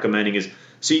he's recommending is,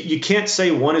 so you can't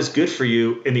say one is good for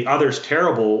you and the other's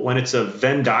terrible when it's a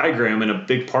Venn diagram and a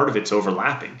big part of it's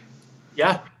overlapping.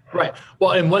 Yeah, right.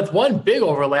 Well, and with one big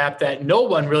overlap that no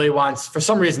one really wants, for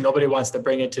some reason, nobody wants to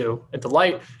bring into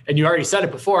light. And you already said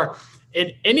it before,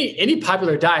 in any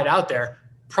popular diet out there,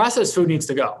 processed food needs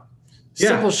to go.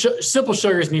 Yeah. Simple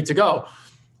sugars need to go.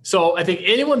 So I think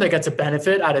anyone that gets a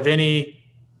benefit out of any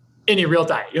real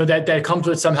diet, that comes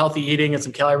with some healthy eating and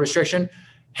some calorie restriction,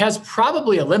 has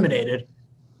probably eliminated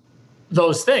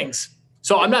those things.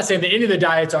 So I'm not saying that any of the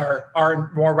diets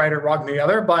are more right or wrong than the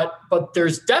other, but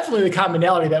there's definitely the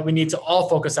commonality that we need to all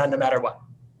focus on no matter what.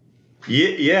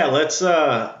 Yeah. Let's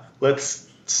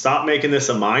stop making this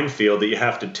a minefield that you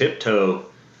have to tiptoe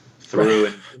through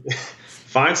and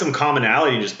find some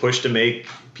commonality and just push to make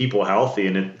people healthy.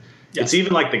 And it's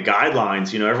even like the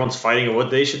guidelines, everyone's fighting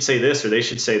what they should say this or they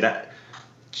should say that.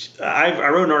 I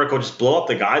wrote an article, just blow up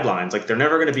the guidelines. Like, they're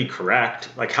never going to be correct.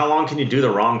 Like, how long can you do the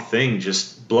wrong thing?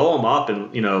 Just blow them up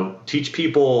and, teach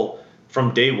people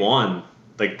from day one.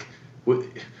 Like,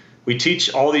 we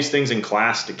teach all these things in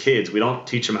class to kids. We don't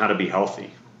teach them how to be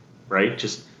healthy, right?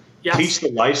 Just teach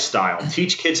the lifestyle.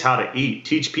 Teach kids how to eat.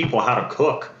 Teach people how to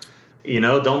cook.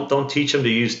 Don't teach them to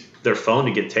use their phone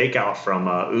to get takeout from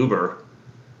Uber.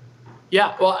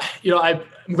 Yeah, well, I'm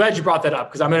glad you brought that up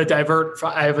because I'm going to divert.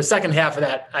 I have a second half of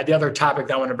that, the other topic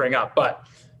that I want to bring up. But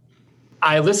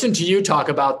I listened to you talk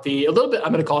about a little bit,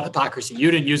 I'm going to call it hypocrisy. You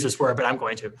didn't use this word, but I'm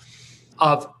going to,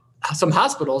 of some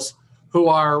hospitals who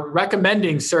are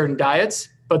recommending certain diets,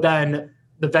 but then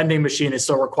the vending machine is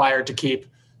still required to keep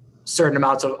certain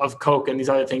amounts of Coke and these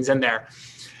other things in there.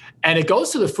 And it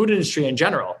goes to the food industry in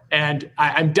general. And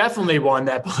I'm definitely one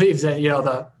that believes that,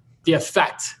 the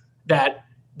effect that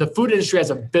the food industry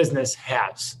as a business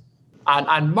has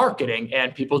on marketing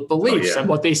and people's beliefs and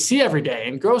what they see every day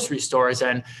in grocery stores.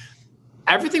 And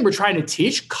everything we're trying to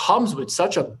teach comes with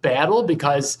such a battle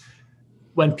because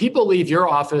when people leave your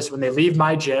office, when they leave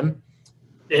my gym,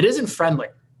 it isn't friendly.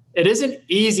 It isn't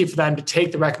easy for them to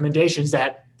take the recommendations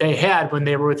that they had when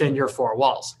they were within your four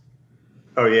walls.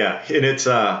 Oh yeah. And it's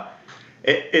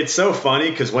so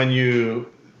funny because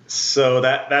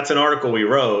that's an article we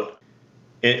wrote.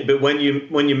 But when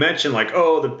you mention like,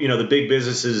 the big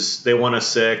businesses, they want us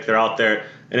sick, they're out there,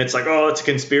 and it's like, it's a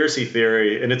conspiracy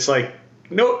theory, and it's like,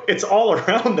 no, it's all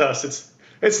around us.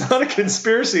 It's not a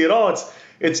conspiracy at all.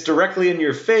 It's directly in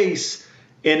your face.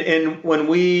 And when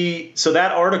so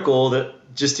that article,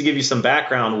 that just to give you some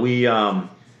background,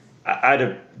 I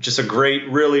had just a great,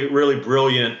 really, really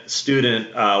brilliant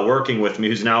student working with me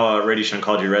who's now a radiation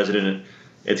oncology resident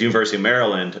at the University of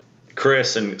Maryland,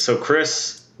 Chris. And so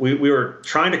Chris, we were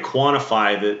trying to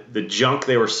quantify the junk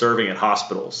they were serving at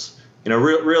hospitals.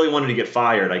 Really wanted to get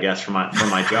fired, I guess, from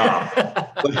my job.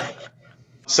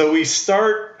 So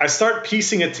I start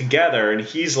piecing it together, and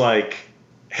he's like,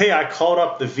 "Hey, I called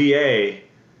up the VA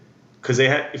because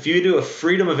if you do a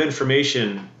Freedom of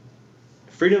Information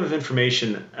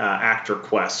Act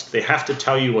request, they have to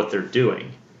tell you what they're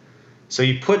doing." So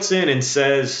he puts in and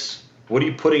says, "What are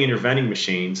you putting in your vending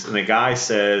machines?" And the guy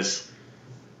says,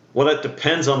 "Well, that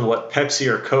depends on what Pepsi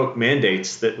or Coke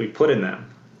mandates that we put in them."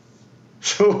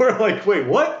 So we're like, "Wait,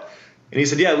 what?" And he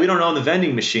said, "Yeah, we don't own the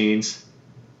vending machines.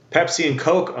 Pepsi and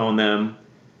Coke own them,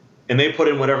 and they put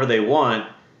in whatever they want,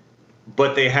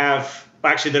 but they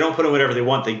don't put in whatever they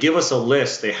want. They give us a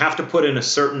list. They have to put in a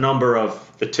certain number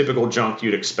of the typical junk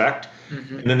you'd expect,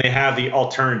 and then they have the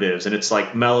alternatives, and it's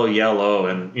like Mellow Yellow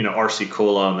and, RC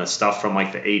Cola and the stuff from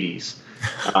like the 80s.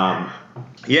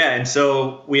 And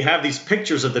so we have these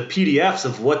pictures of the PDFs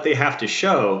of what they have to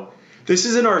show. This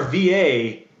is in our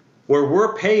VA where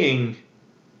we're paying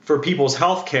for people's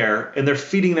health care and they're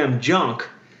feeding them junk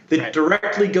that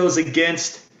directly goes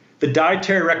against the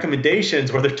dietary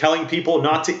recommendations where they're telling people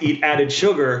not to eat added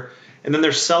sugar, and then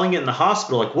they're selling it in the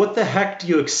hospital. Like, what the heck do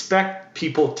you expect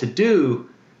people to do?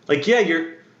 Like, yeah,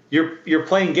 you're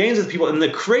playing games with people. And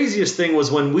the craziest thing was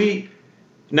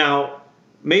now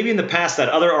maybe in the past, that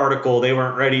other article, they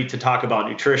weren't ready to talk about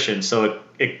nutrition. So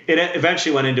it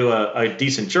eventually went into a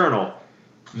decent journal.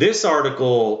 This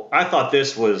article, I thought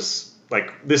this was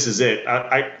like, this is it.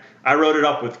 I wrote it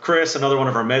up with Chris, another one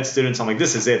of our med students. I'm like,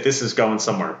 this is it. This is going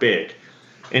somewhere big.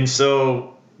 And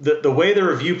so the way the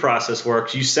review process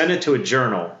works, you send it to a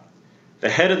journal. The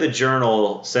head of the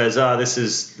journal says, this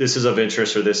is of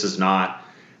interest or this is not.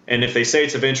 And if they say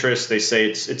it's of interest, they say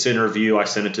it's in review. I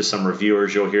send it to some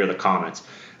reviewers. You'll hear the comments.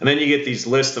 And then you get these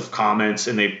lists of comments,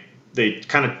 and they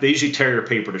usually tear your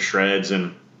paper to shreds.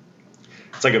 And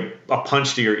it's like a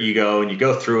punch to your ego, and you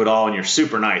go through it all and you're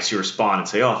super nice. You respond and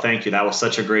say, oh, thank you. That was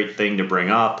such a great thing to bring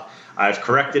up. I've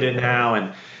corrected it now,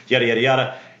 and yada, yada,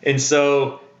 yada. And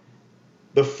so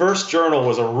the first journal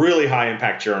was a really high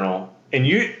impact journal. And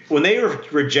when they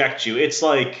reject you, it's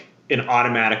like an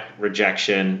automatic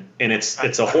rejection. And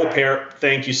it's a whole pair.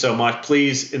 Thank you so much.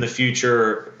 Please, in the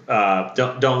future,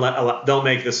 don't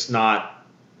make this not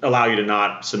allow you to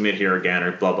not submit here again,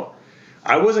 or blah, blah.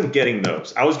 I wasn't getting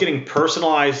those. I was getting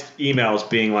personalized emails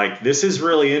being like, this is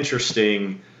really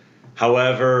interesting.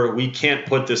 However, we can't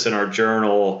put this in our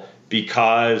journal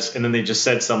because, and then they just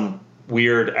said some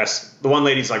weird, the one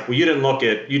lady's like, well, you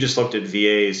just looked at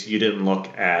VAs. You didn't look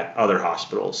at other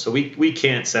hospitals. So we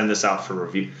can't send this out for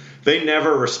review. They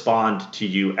never respond to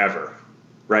you ever,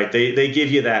 right? They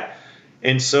give you that.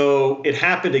 And so it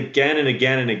happened again and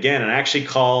again and again. And I actually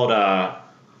called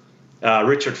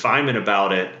Richard Feynman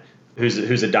about it,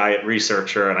 who's a diet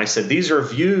researcher. And I said, these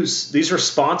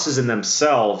responses in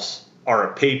themselves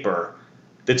are a paper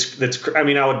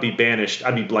I would be banished.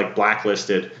 I'd be like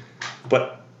blacklisted.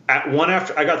 But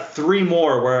I got 3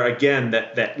 more where, again,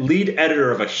 that lead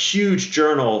editor of a huge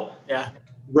journal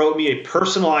wrote me a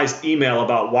personalized email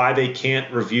about why they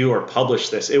can't review or publish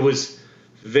this. It was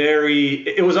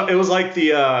like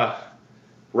the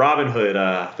Robin Hood,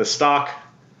 the stock,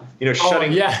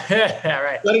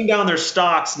 shutting down their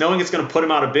stocks, knowing it's going to put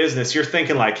them out of business. You're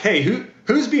thinking like, hey,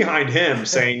 who's behind him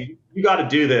saying you got to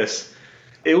do this?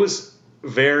 It was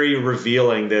very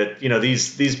revealing that,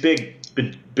 these big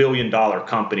billion-dollar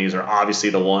companies are obviously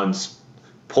the ones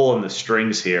pulling the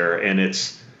strings here. And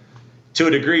it's, to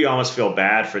a degree, you almost feel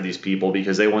bad for these people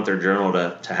because they want their journal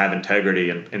to have integrity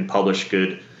and publish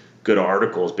good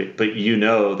articles. But at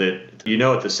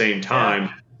the same time,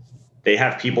 they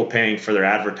have people paying for their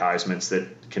advertisements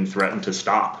that can threaten to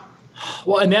stop.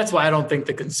 Well, and that's why I don't think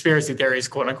the conspiracy theories,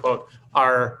 quote unquote,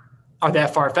 are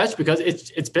that far-fetched, because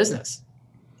it's business.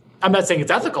 I'm not saying it's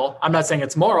ethical. I'm not saying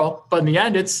it's moral, but in the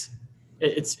end, it's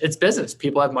business.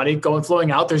 People have money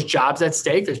flowing out. There's jobs at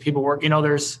stake. There's people working.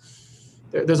 There's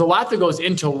a lot that goes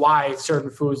into why certain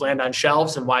foods land on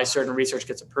shelves and why certain research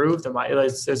gets approved, and why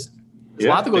there's a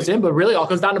lot that goes in, but really all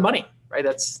comes down to money, right?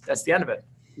 That's the end of it.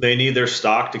 They need their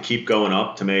stock to keep going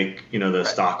up to make the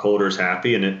stockholders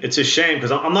happy, and it's a shame,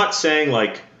 because I'm not saying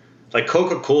like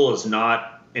Coca-Cola is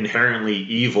not inherently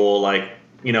evil. Like,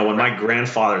 when my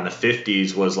grandfather in the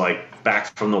 50s was like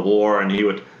back from the war, and he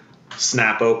would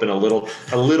snap open a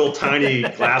little tiny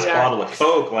glass bottle of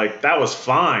Coke, like that was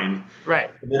fine. Right.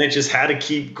 And then it just had to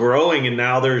keep growing, and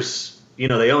now there's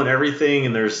they own everything,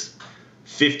 and there's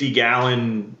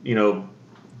 50-gallon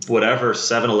whatever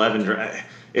 7-Eleven.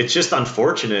 It's just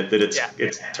unfortunate that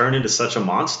it's turned into such a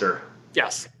monster.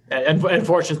 Yes, and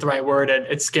unfortunate is the right word, and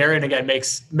it's scary, and again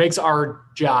makes our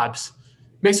jobs,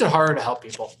 makes it harder to help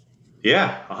people.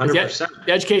 Yeah, 100%.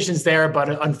 The education's there, but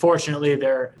unfortunately,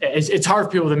 it's hard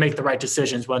for people to make the right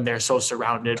decisions when they're so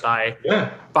surrounded by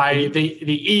the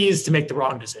ease to make the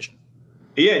wrong decision.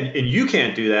 Yeah, and you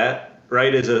can't do that,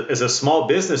 right? As a small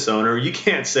business owner, you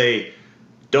can't say,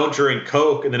 don't drink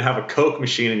Coke and then have a Coke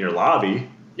machine in your lobby.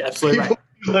 Yeah, absolutely people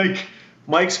like,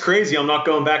 Mike's crazy, I'm not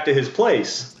going back to his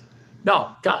place.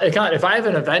 No, God, if I have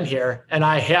an event here and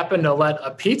I happen to let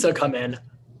a pizza come in,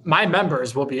 my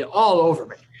members will be all over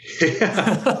me.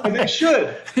 Yeah, and they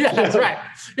should. Yeah, that's right.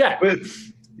 Yeah. But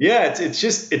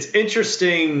it's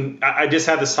interesting. I just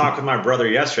had this talk with my brother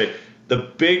yesterday. The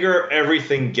bigger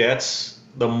everything gets,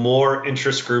 the more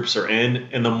interest groups are in,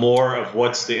 and the more of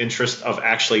what's the interest of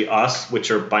actually us, which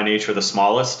are by nature the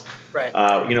smallest.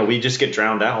 Right. We just get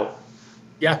drowned out.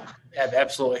 Yeah,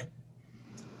 absolutely.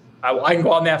 I can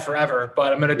go on that forever,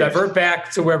 but I'm going to divert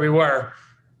back to where we were,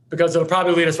 because it'll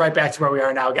probably lead us right back to where we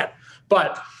are now again.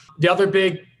 But the other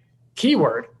big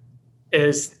keyword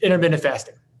is intermittent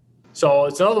fasting. So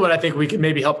it's another one I think we can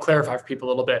maybe help clarify for people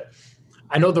a little bit.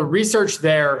 I know the research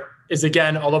there is,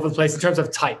 again, all over the place in terms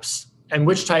of types and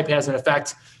which type has an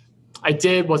effect.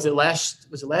 Was it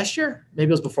last year? Maybe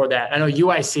it was before that. I know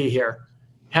UIC here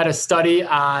had a study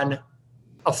on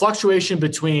a fluctuation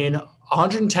between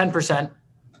 110%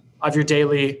 of your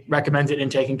daily recommended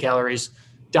intake in calories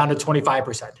down to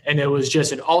 25%. And it was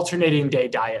just an alternating day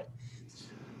diet.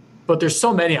 But there's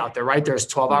so many out there, right? There's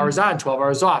 12 hours on, 12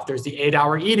 hours off. There's the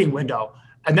 8-hour eating window.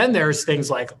 And then there's things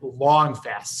like long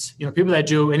fasts, people that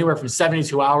do anywhere from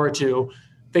 72 hours to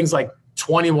things like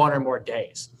 21 or more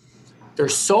days.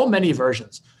 There's so many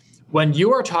versions. When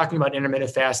you are talking about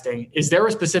intermittent fasting, is there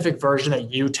a specific version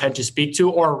that you tend to speak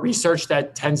to, or research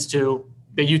that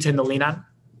you tend to lean on?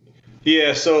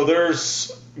 Yeah, so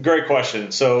there's Great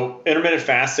question. So intermittent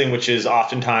fasting, which is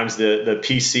oftentimes the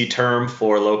PC term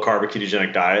for low carb or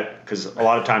ketogenic diet, because a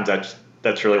lot of times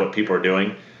that's really what people are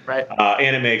doing. Right.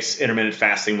 And it makes intermittent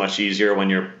fasting much easier when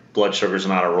your blood sugars are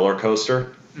not a roller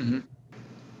coaster. Mm-hmm.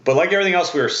 But like everything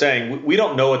else we were saying, we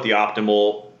don't know what the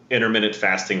optimal intermittent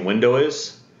fasting window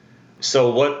is.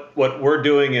 So what we're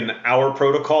doing in our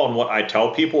protocol and what I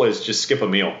tell people is just skip a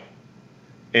meal.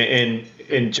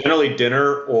 And generally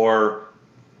dinner or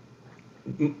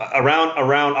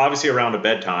obviously around a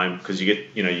bedtime, because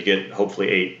you get hopefully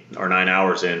 8 or 9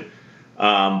 hours in.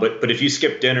 But if you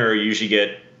skip dinner, you usually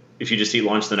get, if you just eat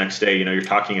lunch the next day, you're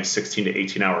talking a 16 to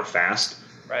 18 hour fast.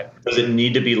 Right. Does it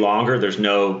need to be longer? There's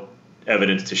no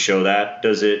evidence to show that.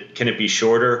 Can it be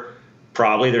shorter?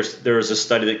 Probably. There was a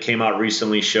study that came out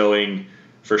recently showing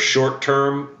for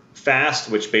short-term fast,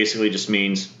 which basically just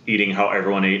means eating how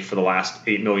everyone ate for the last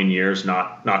 8 million years,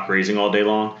 not grazing all day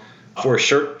long. For a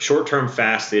short-term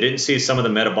fast, they didn't see some of the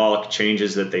metabolic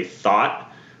changes that they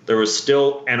thought. There was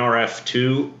still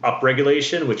NRF2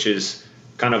 upregulation, which is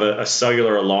kind of a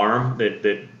cellular alarm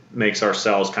that makes our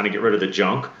cells kind of get rid of the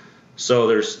junk. So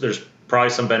there's probably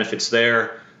some benefits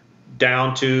there.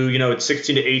 Down to, it's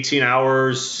 16 to 18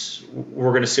 hours.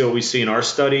 We're going to see what we see in our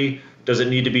study. Does it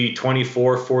need to be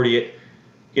 24, 48?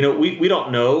 We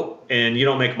don't know, and you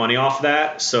don't make money off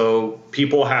that. So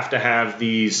people have to have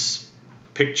these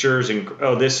pictures and,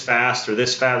 this fast or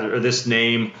this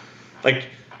name. Like,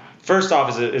 first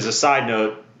off, as a side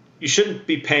note, you shouldn't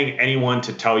be paying anyone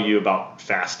to tell you about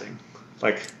fasting.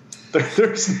 Like,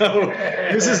 there's no,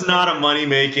 this is not a money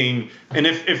making, and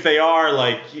if they are,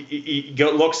 like, you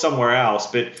go look somewhere else.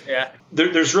 But yeah,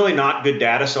 there's really not good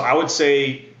data. So I would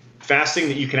say fasting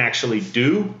that you can actually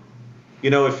do.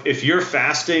 If you're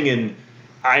fasting, and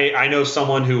I know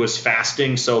someone who was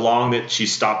fasting so long that she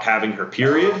stopped having her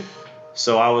period.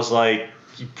 So I was like,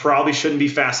 you probably shouldn't be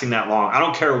fasting that long. I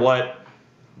don't care what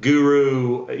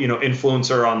guru,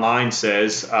 influencer online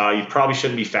says, you probably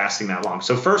shouldn't be fasting that long.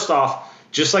 So first off,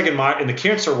 just like in the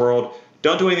cancer world,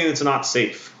 don't do anything that's not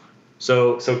safe.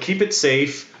 So keep it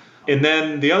safe. And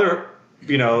then the other,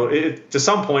 to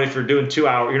some point, if you're doing 2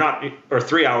 hours, or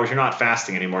 3 hours, you're not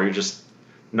fasting anymore. You're just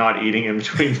not eating in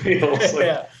between meals. Like,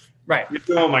 yeah, right. You're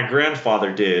doing what my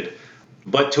grandfather did.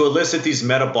 But to elicit these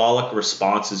metabolic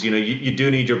responses, you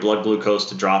do need your blood glucose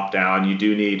to drop down. You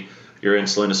do need your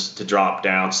insulin to drop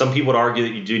down. Some people would argue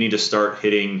that you do need to start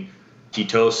hitting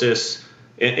ketosis.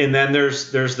 And then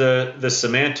there's the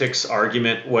semantics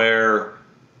argument where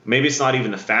maybe it's not even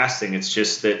the fasting. It's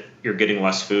just that you're getting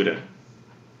less food in,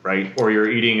 right? Or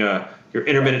you're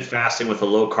intermittent fasting with a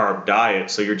low carb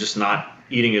diet. So you're just not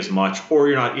eating as much, or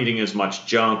you're not eating as much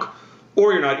junk,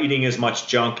 or you're not eating as much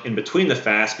junk in between the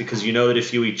fast, because you know that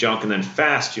if you eat junk and then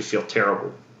fast, you feel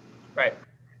terrible. Right.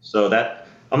 So that,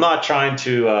 I'm not trying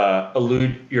to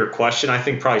elude your question. I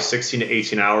think probably 16 to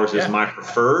 18 hours is my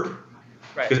preferred.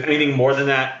 Right. Because anything more than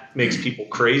that makes people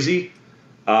crazy.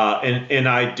 And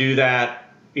I do that,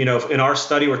 in our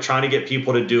study, we're trying to get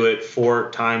people to do it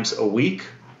 4 times a week,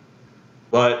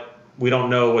 but we don't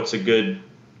know what's a good,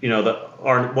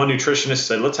 our one nutritionist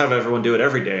said, let's have everyone do it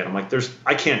every day. And I'm like,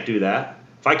 I can't do that.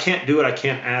 If I can't do it, I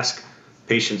can't ask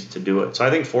patients to do it. So I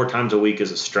think 4 times a week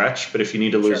is a stretch, but if you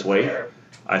need to lose weight,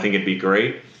 I think it'd be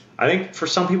great. I think for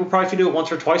some people, probably if you do it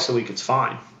once or twice a week, it's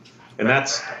fine. And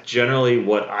that's generally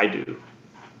what I do.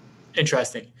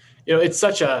 Interesting. It's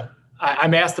such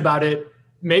I'm asked about it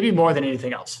maybe more than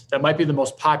anything else. That might be the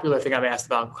most popular thing I'm asked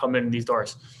about coming in these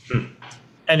doors.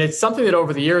 And it's something that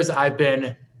over the years I've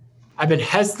been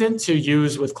hesitant to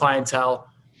use with clientele.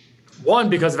 One,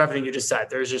 because of everything you just said.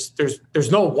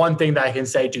 There's no one thing that I can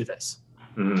say, do this.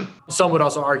 Mm-hmm. Some would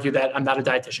also argue that I'm not a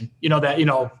dietitian,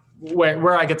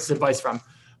 where I get this advice from.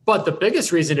 But the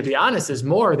biggest reason, to be honest, is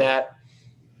more that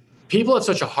people have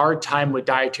such a hard time with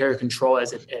dietary control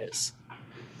as it is.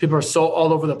 People are so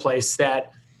all over the place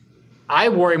that I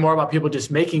worry more about people just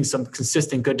making some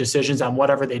consistent good decisions on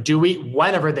whatever they do eat,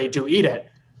 whenever they do eat it,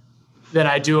 than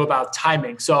I do about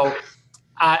timing. So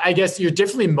I guess you're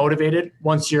differently motivated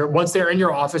once they're in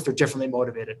your office. They're differently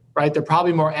motivated, right? They're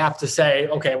probably more apt to say,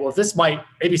 okay, well, if this might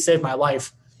maybe save my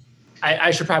life,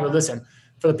 I should probably listen.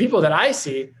 For the people that I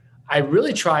see, I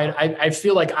really tried. I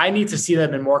feel like I need to see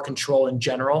them in more control in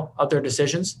general of their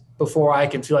decisions before I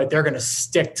can feel like they're going to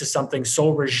stick to something so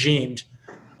regimed.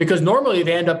 Because normally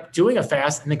they end up doing a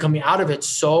fast and then coming out of it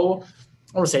so, I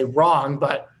don't want to say wrong,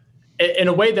 but in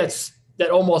a way that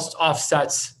almost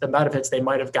offsets the benefits they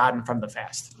might have gotten from the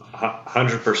fast.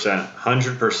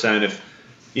 100%.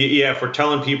 If we're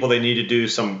telling people they need to do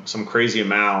some crazy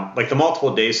amount, like the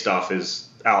multiple day stuff is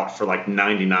out for like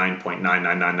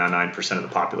 99.99999% of the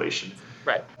population.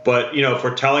 Right. But, if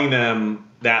we're telling them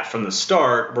that from the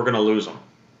start, we're going to lose them.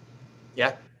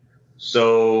 Yeah.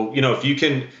 So, if you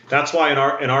can, that's why in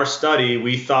our study,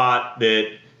 we thought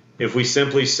that if we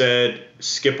simply said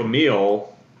skip a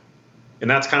meal, and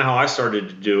that's kind of how I started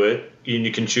to do it. And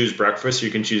you can choose breakfast, you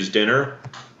can choose dinner.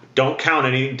 Don't count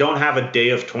any, don't have a day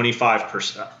of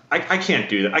 25%. I can't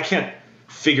do that. I can't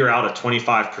figure out a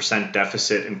 25%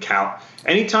 deficit and count.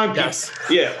 Anytime. Yes.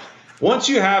 Yeah. Once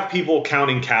you have people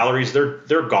counting calories,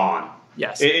 they're gone.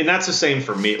 Yes. And that's the same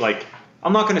for me. Like,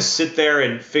 I'm not going to sit there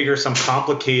and figure some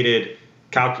complicated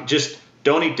just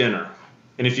don't eat dinner.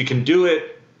 And if you can do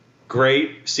it,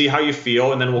 great. See how you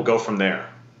feel, and then we'll go from there.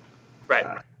 Right.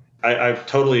 I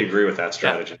totally agree with that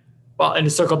strategy. Yeah. Well, and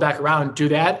to circle back around, do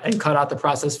that and cut out the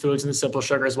processed foods and the simple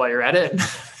sugars while you're at it.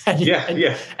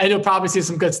 And you'll probably see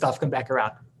some good stuff come back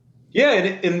around. Yeah.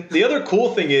 And the other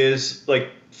cool thing is, like,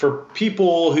 for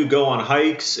people who go on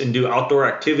hikes and do outdoor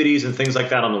activities and things like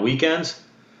that on the weekends,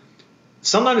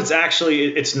 sometimes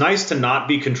it's nice to not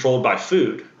be controlled by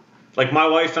food. Like my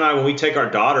wife and I, when we take our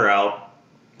daughter out,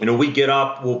 we get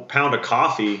up, we'll pound a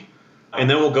coffee, and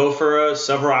then we'll go for a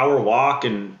several hour walk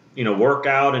and, work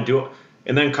out and do it,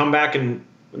 and then come back and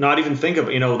not even think of,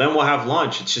 then we'll have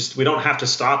lunch. It's just, we don't have to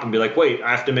stop and be like, wait,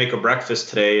 I have to make a breakfast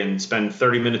today and spend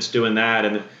 30 minutes doing that.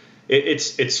 And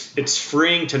it's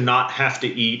freeing to not have to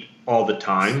eat all the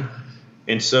time.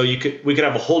 And so we could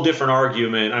have a whole different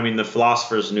argument. I mean, the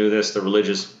philosophers knew this, the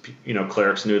religious,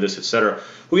 clerics knew this, et cetera.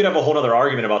 We could have a whole other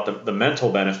argument about the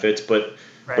mental benefits, but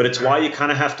it's why you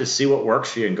kind of have to see what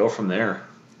works for you and go from there.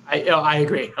 I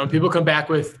agree. When people come back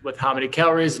with how many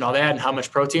calories and all that and how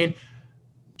much protein,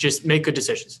 just make good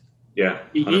decisions. Yeah.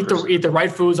 100%. Eat the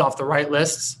right foods off the right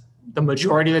lists the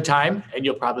majority of the time, and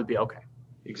you'll probably be okay.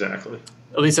 Exactly.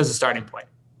 At least as a starting point.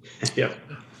 Yeah.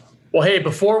 Well, hey,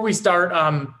 before we start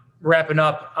wrapping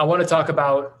up, I want to talk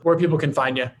about where people can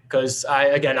find you, because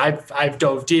I've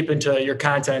dove deep into your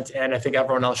content, and I think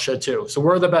everyone else should too. So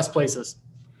where are the best places?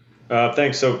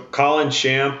 Thanks. So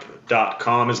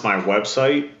colinchamp.com is my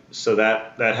website. So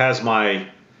that has my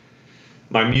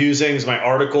musings, my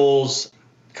articles,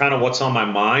 kind of what's on my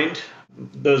mind.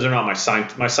 Those are not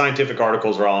my scientific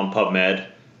articles are all on PubMed.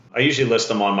 I usually list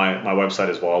them on my website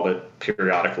as well, but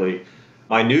periodically.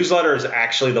 My newsletter is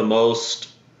actually the most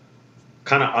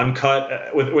kind of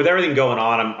uncut. With everything going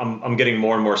on, I'm getting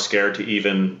more and more scared to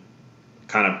even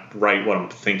kind of write what I'm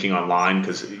thinking online,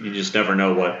 because you just never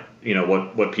know what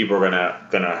people are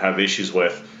gonna have issues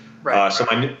with. Right. So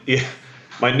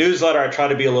my newsletter, I try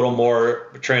to be a little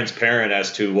more transparent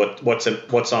as to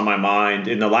what's on my mind.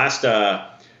 In the last,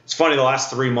 it's funny, the last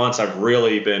 3 months I've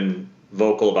really been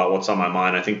vocal about what's on my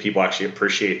mind. I think people actually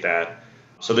appreciate that.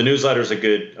 So the newsletter is a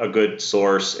good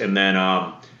source, and then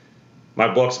my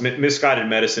books, Misguided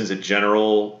Medicine, is a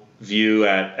general view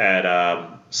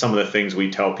at some of the things we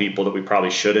tell people that we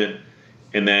probably shouldn't,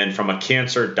 and then from a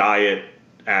cancer diet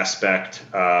aspect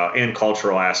and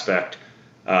cultural aspect,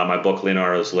 my book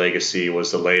Leonardo's Legacy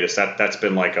was the latest. That's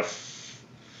been like a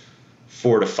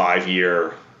 4 to 5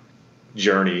 year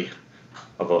journey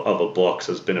of a book,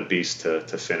 so it's been a beast to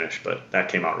finish, but that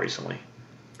came out recently.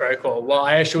 Very cool. Well,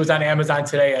 I actually was on Amazon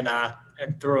today and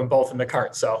threw them both in the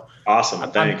cart. So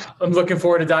awesome. Thanks. I'm looking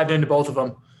forward to diving into both of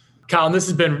them. Colin, this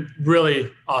has been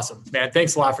really awesome, man.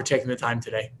 Thanks a lot for taking the time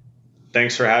today.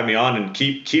 Thanks for having me on, and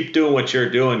keep doing what you're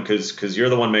doing, because you're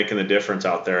the one making the difference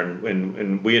out there,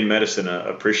 and we in medicine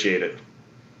appreciate it.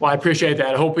 Well, I appreciate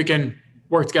that. I hope we can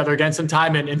work together again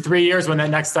sometime. And in 3 years, when that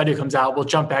next study comes out, we'll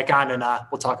jump back on and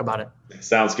we'll talk about it.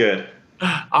 Sounds good.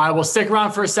 I will stick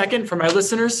around for a second. For my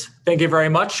listeners, thank you very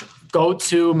much. Go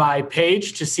to my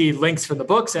page to see links for the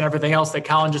books and everything else that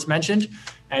Colin just mentioned,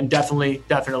 and definitely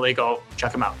go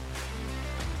check them out.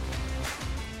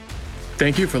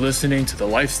 Thank you for listening to the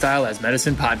Lifestyle as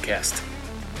Medicine podcast.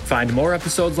 Find more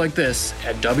episodes like this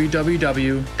at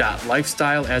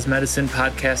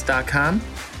www.lifestyleasmedicinepodcast.com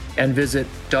and visit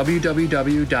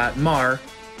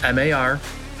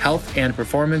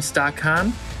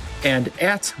www.marhealthandperformance.com and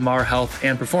at Mar Health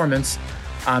and Performance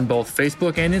on both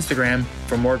Facebook and Instagram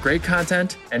for more great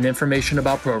content and information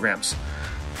about programs.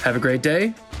 Have a great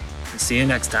day, and see you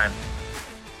next time.